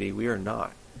 my lady, we are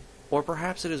not. Or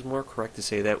perhaps it is more correct to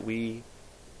say that we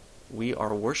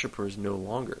are worshippers no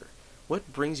longer.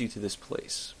 What brings you to this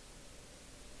place?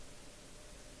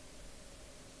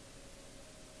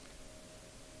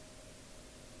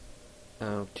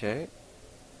 Okay.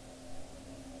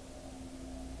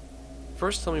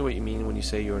 First, tell me what you mean when you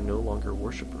say you are no longer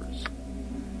worshippers.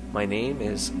 My name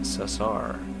is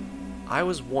Sassar. I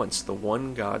was once the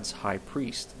one god's high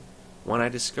priest. When I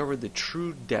discovered the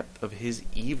true depth of his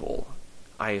evil,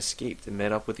 I escaped and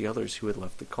met up with the others who had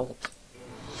left the cult.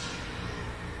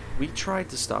 We tried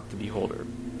to stop the Beholder,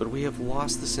 but we have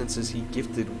lost the senses he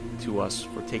gifted to us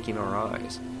for taking our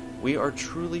eyes. We are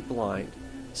truly blind,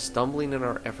 stumbling in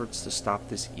our efforts to stop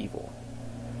this evil.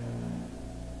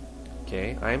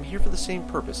 Okay, I am here for the same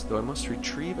purpose, though I must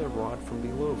retrieve a rod from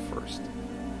below first.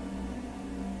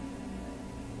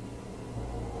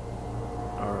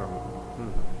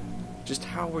 Just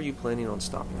how were you planning on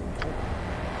stopping the Beholder?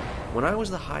 When I was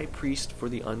the high priest for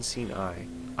the Unseen Eye,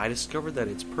 I discovered that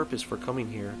its purpose for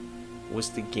coming here was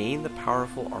to gain the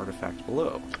powerful artifact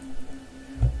below.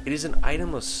 It is an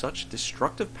item of such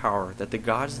destructive power that the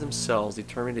gods themselves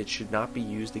determined it should not be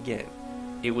used again.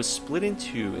 It was split in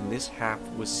two, and this half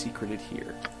was secreted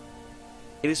here.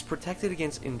 It is protected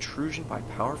against intrusion by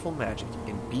powerful magic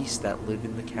and beasts that live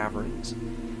in the caverns.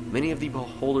 Many of the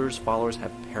Beholder's followers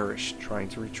have perished trying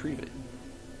to retrieve it.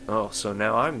 Oh, so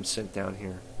now I'm sent down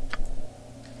here.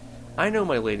 I know,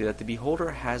 my lady, that the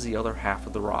Beholder has the other half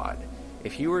of the rod.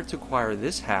 If he were to acquire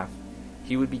this half,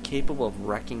 he would be capable of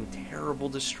wreaking terrible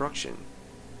destruction.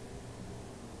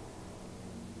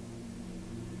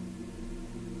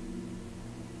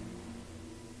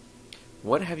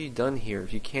 What have you done here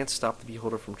if you can't stop the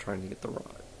Beholder from trying to get the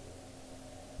rod?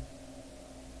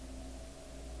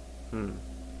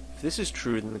 If this is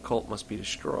true, then the cult must be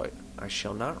destroyed. I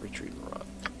shall not retrieve the rod.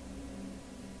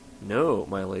 No,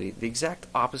 my lady, the exact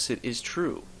opposite is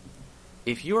true.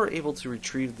 If you are able to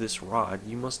retrieve this rod,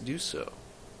 you must do so.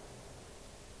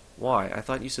 Why? I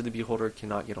thought you said the Beholder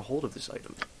cannot get a hold of this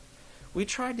item. We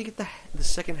tried to get the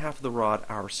second half of the rod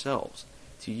ourselves,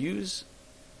 to use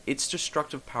its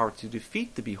destructive power to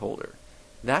defeat the Beholder.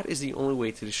 That is the only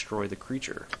way to destroy the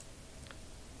creature.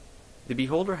 The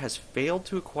Beholder has failed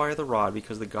to acquire the rod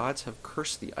because the gods have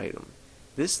cursed the item.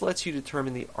 This lets you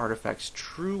determine the artifact's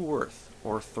true worth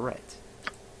or threat.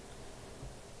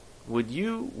 Would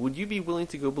you be willing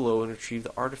to go below and retrieve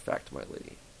the artifact, my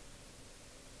lady?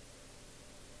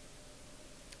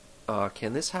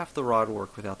 Can this half of the rod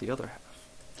work without the other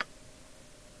half?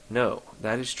 No,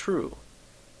 that is true.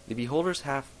 The Beholder's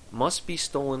half must be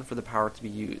stolen for the power to be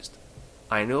used.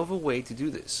 I know of a way to do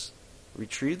this.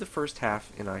 Retrieve the first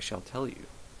half, and I shall tell you.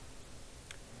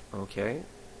 Okay.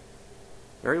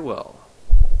 Very well.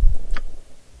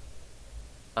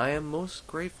 I am most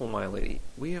grateful, my lady.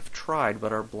 We have tried,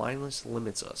 but our blindness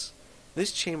limits us.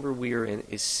 This chamber we are in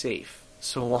is safe,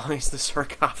 so long as the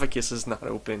sarcophagus is not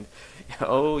opened.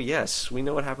 Oh, yes, we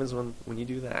know what happens when you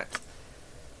do that.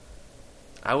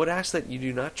 I would ask that you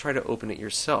do not try to open it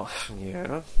yourself.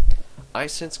 Yeah. I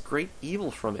sense great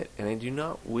evil from it, and I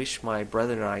do wish my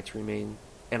brethren and I to remain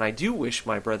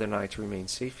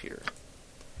safe here.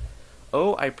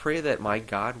 Oh, I pray that my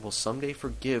God will someday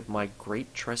forgive my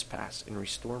great trespass and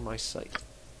restore my sight.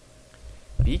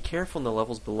 Be careful in the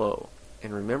levels below,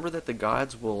 and remember that the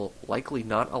gods will likely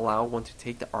not allow one to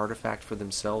take the artifact for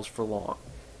themselves for long.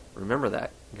 Remember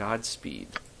that. Godspeed.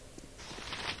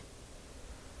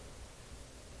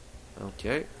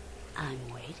 Okay. I'm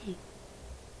waiting.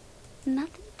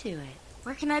 Nothing to it.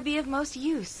 Where can I be of most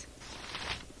use?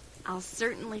 I'll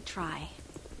certainly try.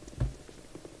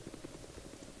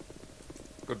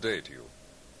 Good day to you.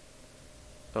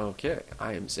 Okay,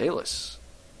 I am Zalus,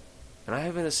 and I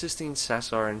have been assisting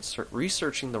Sassar in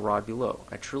researching the rod below.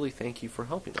 I truly thank you for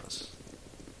helping us.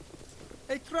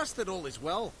 I trust that all is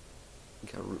well.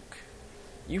 Garuk.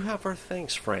 You have our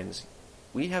thanks, friends.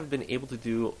 We have been able to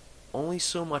do only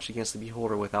so much against the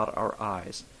Beholder without our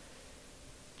eyes.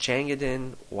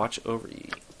 Changadin, watch over ye.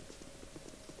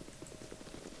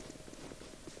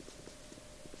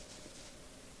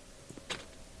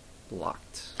 Locked.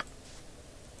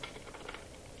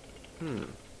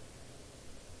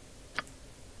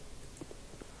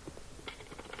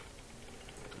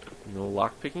 No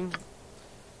lockpicking?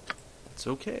 It's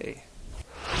okay.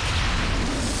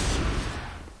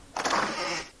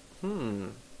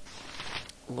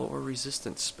 Lower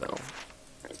resistance spell.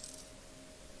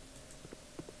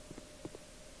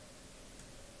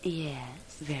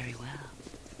 Yes, very well.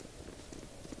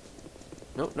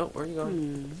 Nope, where are you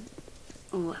going?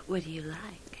 What would you like?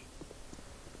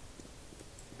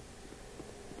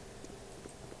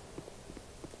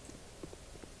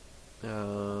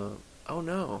 Oh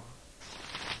no.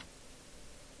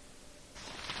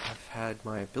 I've had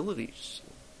my abilities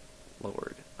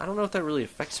lowered. I don't know if that really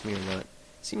affects me or not. It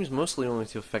seems mostly only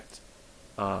to affect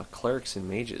clerics and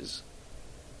mages.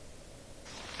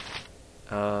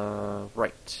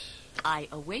 Right. I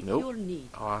await Nope. your need.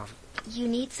 You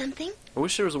need something? I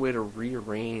wish there was a way to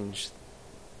rearrange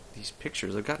these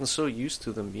pictures. I've gotten so used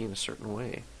to them being a certain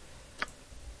way.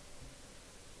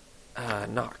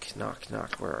 Knock.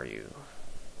 Where are you?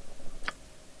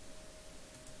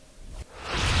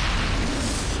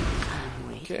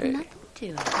 Okay. Nothing to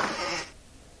it.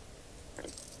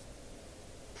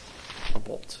 A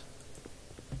bolt.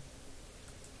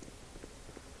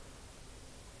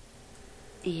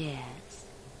 Yes.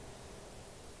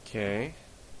 Okay.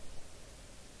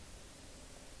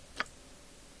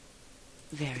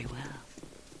 Very well.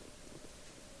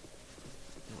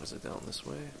 Was it down this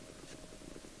way?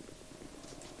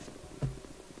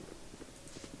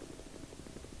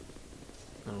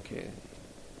 Okay.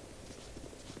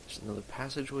 There's another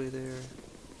passageway there.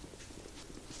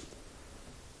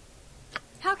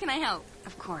 How can I help?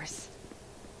 Of course.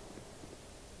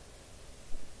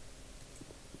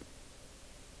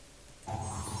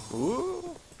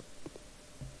 Ooh.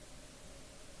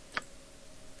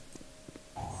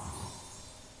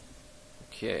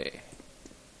 Okay.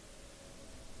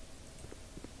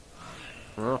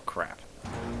 Oh crap.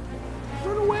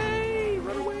 Run away!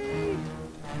 Run away!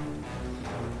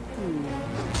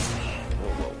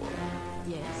 Whoa.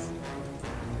 Yes.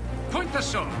 Point the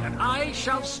sword, and I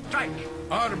shall strike.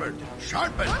 Armored,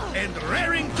 sharpened, and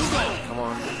raring to go. Come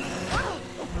on.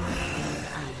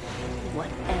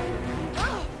 Whatever.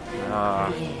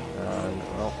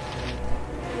 Well.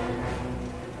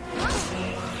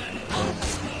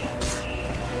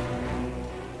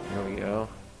 There we go.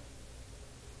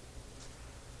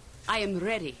 I am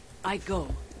ready. I go.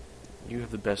 You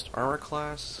have the best armor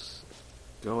class.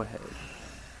 Go ahead.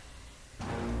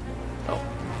 Oh.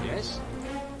 Yes?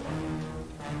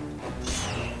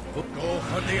 Go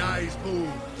for the eyes, Boo.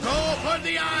 Go for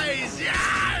the eyes.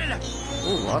 Yeah!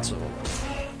 Ooh, lots of them.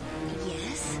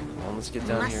 Yes? Come on, let's get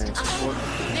down here and explore.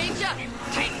 Danger!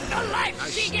 Take the life I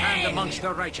seeking! stand amongst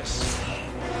the righteous.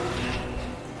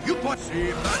 You put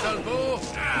see battle, Boo.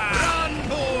 Run,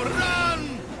 Boo,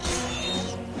 run!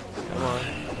 Come on.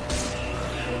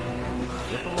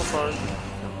 Rip them apart.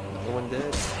 Another one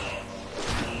dead.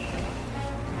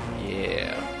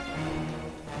 Yeah.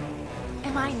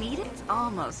 Am I needed? It's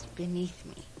almost beneath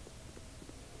me.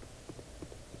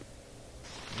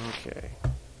 Okay.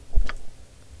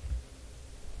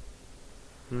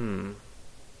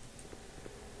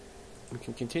 We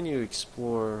can continue to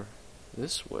explore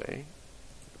this way.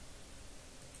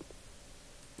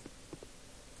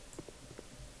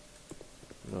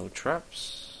 No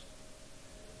traps.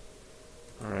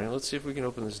 Alright, let's see if we can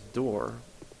open this door.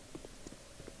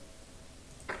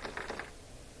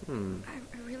 I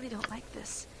really don't like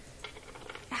this.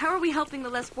 How are we helping the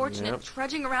less fortunate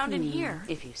trudging around in here?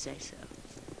 If you say so.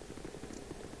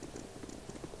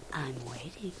 I'm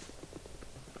waiting.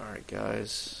 Alright,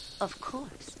 guys. Of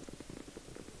course.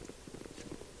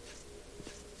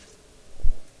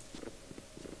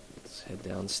 Let's head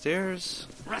downstairs.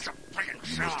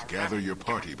 You must gather your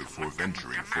party before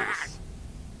venturing forth.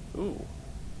 Ooh.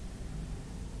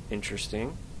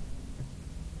 Interesting.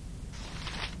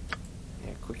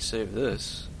 Yeah, quick save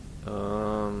this.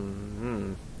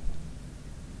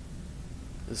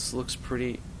 This looks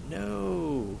pretty...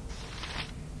 No!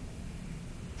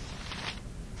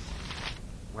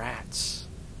 Rats.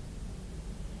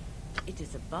 It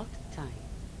is about time.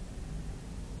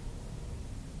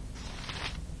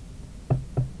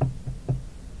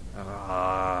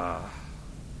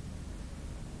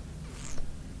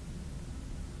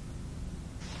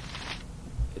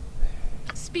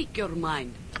 Speak your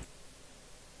mind.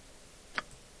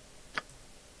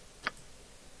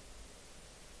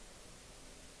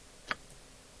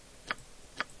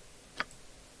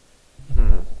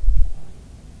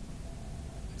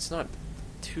 It's not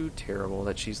too terrible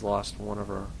that she's lost one of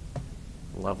her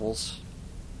levels.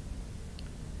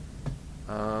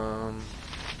 I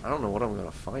don't know what I'm gonna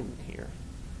find in here.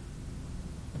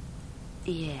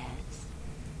 Yes.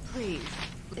 Please,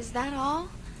 is that all?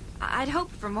 I'd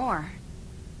hoped for more.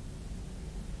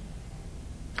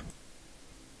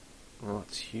 Well,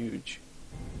 it's huge.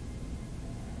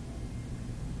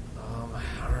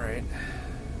 Alright.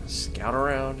 Scout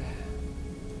around.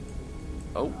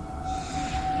 Oh.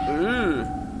 Ooh.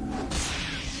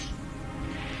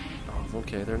 Oh,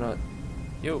 okay, they're not.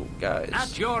 Yo, guys.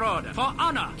 At your order, for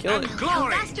honor Kill and it.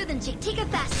 glory. Faster than Chick. Take it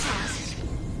fast, fast.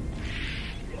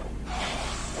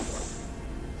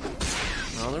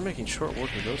 Oh, they're making short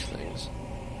work of those things.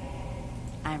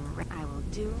 I will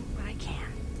do what I can.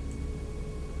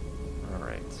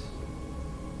 Alright.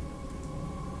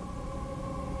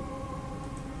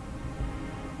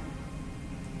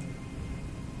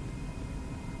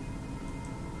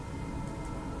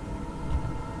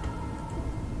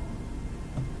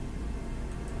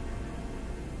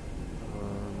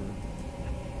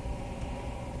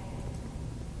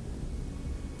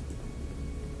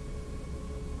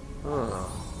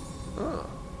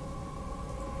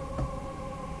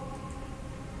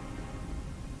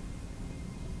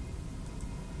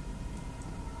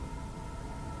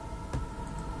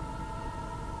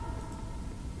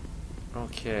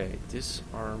 Okay,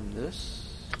 disarm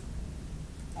this.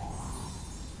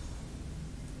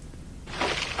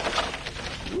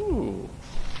 Ooh.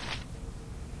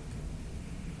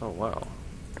 Oh, wow.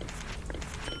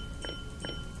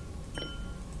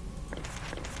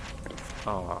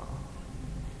 Ah.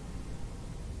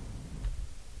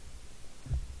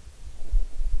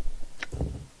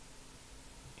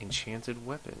 Enchanted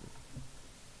weapon.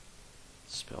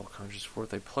 Spell conjures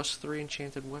forth a +3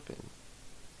 enchanted weapon.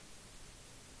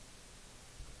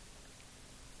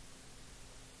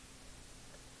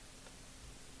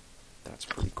 That's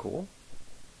pretty cool.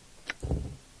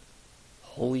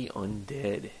 Holy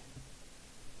Undead.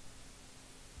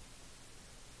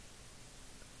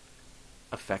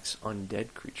 Affects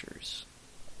undead creatures.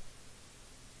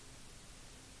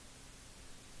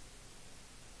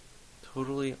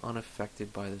 Totally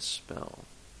unaffected by the spell.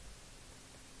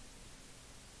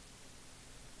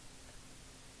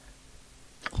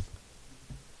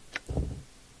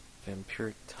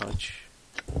 Vampiric touch.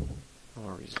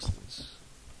 More resistance.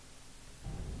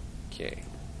 Okay.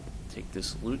 Take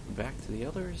this loot back to the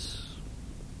others.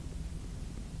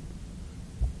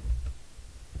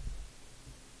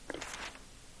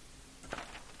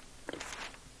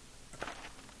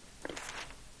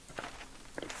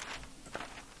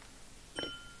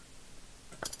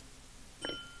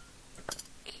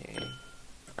 Okay.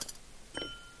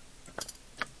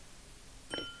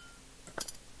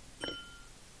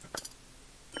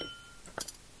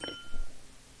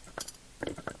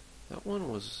 That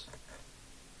one was...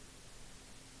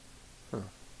 Huh.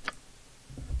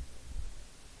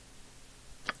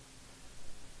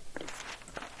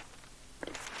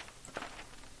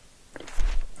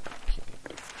 Okay,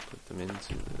 put them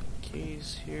into the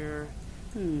case here.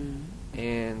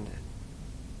 And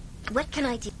What can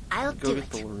I do? I'll go do get it.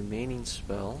 the remaining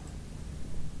spell.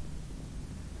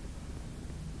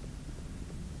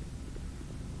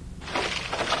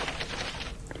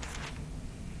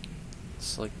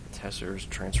 It's like Tesser's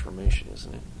transformation,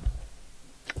 isn't it?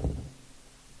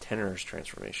 Tenor's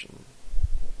transformation.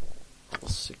 Level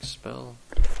 6 spell.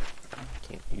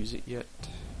 Can't use it yet.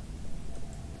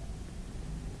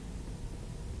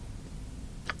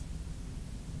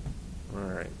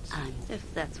 Alright.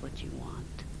 If that's what you want.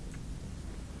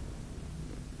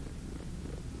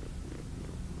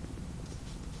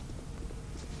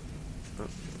 Oh,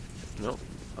 nope.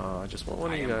 I just want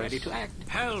one I of you am guys. ready to act.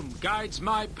 Helm guides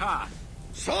my path.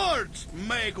 Swords,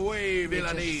 make way,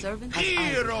 villainy! servant has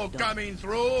Hero already done. coming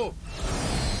through!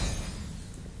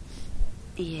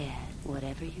 Yeah,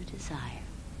 whatever you desire.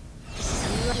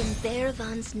 In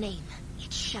Bearvan's name,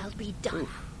 it shall be done.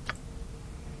 Oof.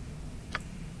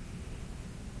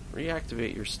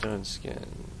 Reactivate your stone skin.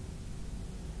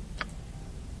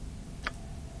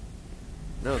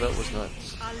 No, that was not.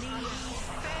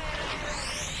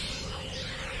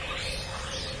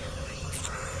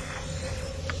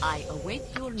 I await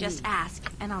your Just need.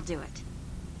 ask, and I'll do it.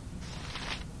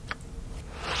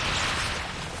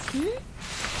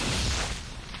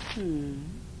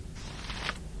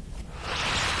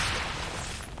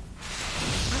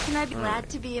 How can I be glad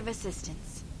to be of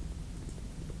assistance?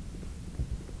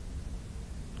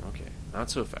 Not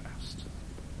so fast.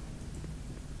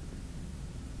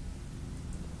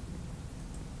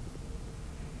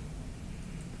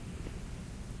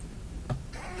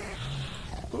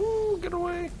 Ooh, get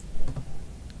away.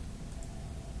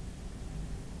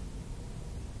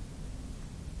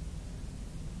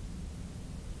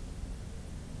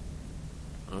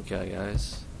 Okay,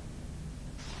 guys.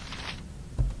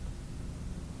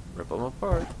 Rip them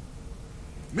apart.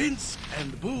 Minsk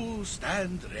and Boo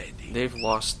stand ready. They've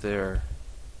lost their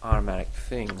automatic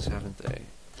things, haven't they?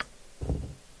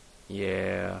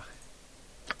 Yeah.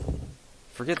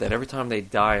 Forget that. Every time they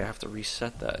die, I have to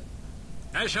reset that.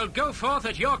 I shall go forth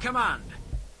at your command.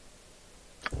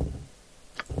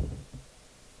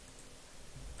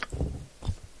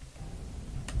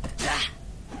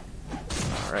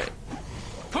 Alright.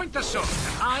 Point the sword,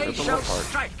 and I shall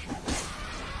strike.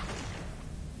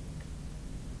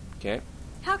 Okay.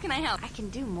 How can I help? I can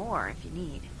do more if you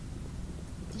need.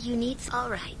 You need... All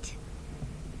right.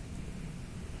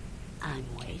 I'm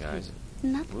waiting. Guys,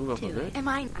 Nothing move up a to bit. it. Am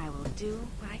I will do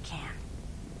what I can.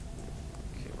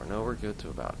 Okay, we know we're good to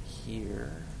about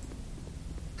here.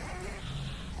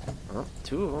 Oh,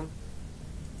 two of them.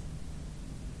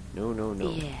 No, no, no.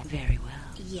 Yeah, very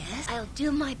well. Yes, I'll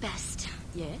do my best.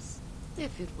 Yes,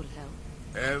 if it will help.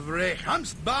 Every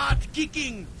hamstbot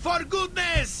kicking, for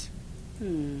goodness!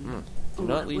 Do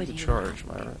not lead the charge,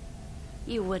 Myra.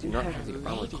 You Do wouldn't not hurt have a the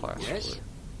armor lady. class Yes. for it.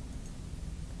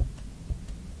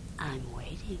 I'm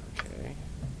waiting. Okay.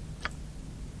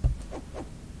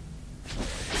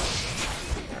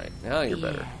 Alright, now you're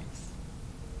better.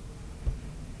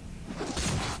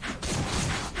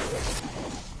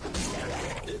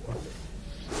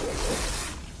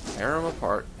 Tear them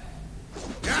apart.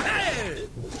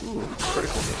 Ooh,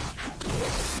 critical hit.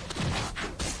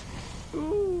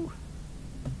 Ooh.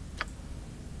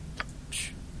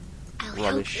 I'll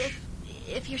Rubbish. help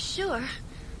if you're sure.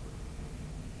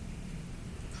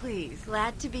 Please,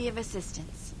 glad to be of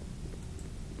assistance.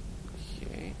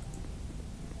 Okay.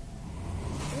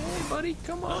 Hey, buddy,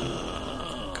 come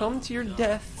on. Come to your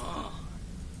death.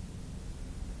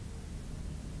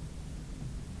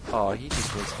 Oh, he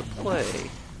just wants to play.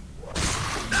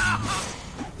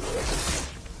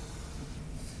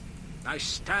 I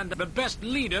stand. The best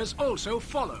leaders also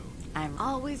follow. I'm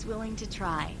always willing to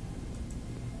try.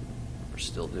 We're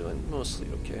still doing mostly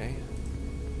okay.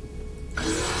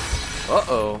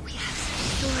 Uh-oh. We have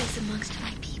stories amongst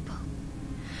my people.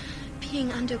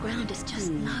 Being underground is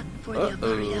just not for the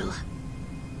Apariel.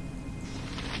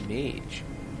 Mage.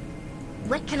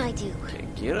 What can I do? Okay,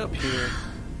 get up here.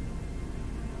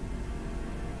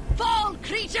 Fall,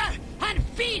 creature, and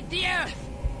feed the earth!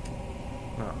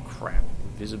 Oh, crap.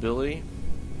 Invisibility.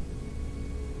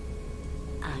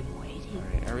 I'm waiting.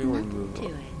 Alright, everyone Nothing move to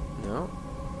up. it. No?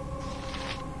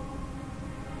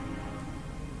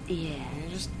 Yeah. Yeah,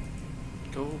 just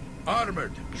go.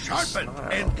 Armored, sharpened, Smile.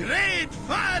 and great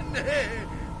fun!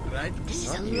 Right? This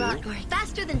is Not a you. lot more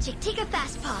faster than Chick-Tika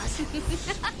Fast Paws.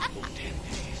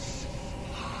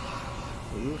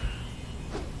 Ooh.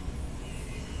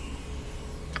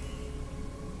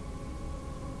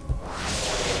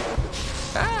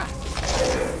 Ah!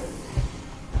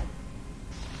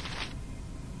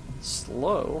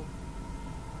 Slow.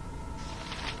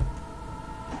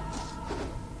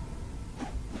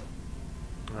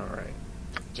 Alright.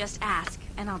 Just ask,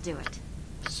 and I'll do it.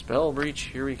 Spell breach,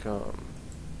 here we come.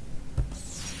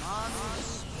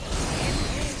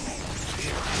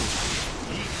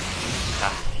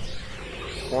 Ah.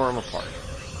 Tore them apart.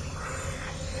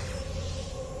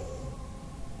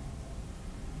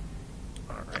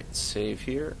 Alright, save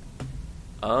here.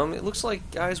 It looks like,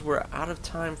 guys, we're out of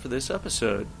time for this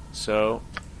episode. So,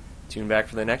 tune back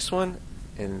for the next one,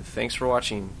 and thanks for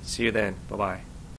watching. See you then. Bye-bye.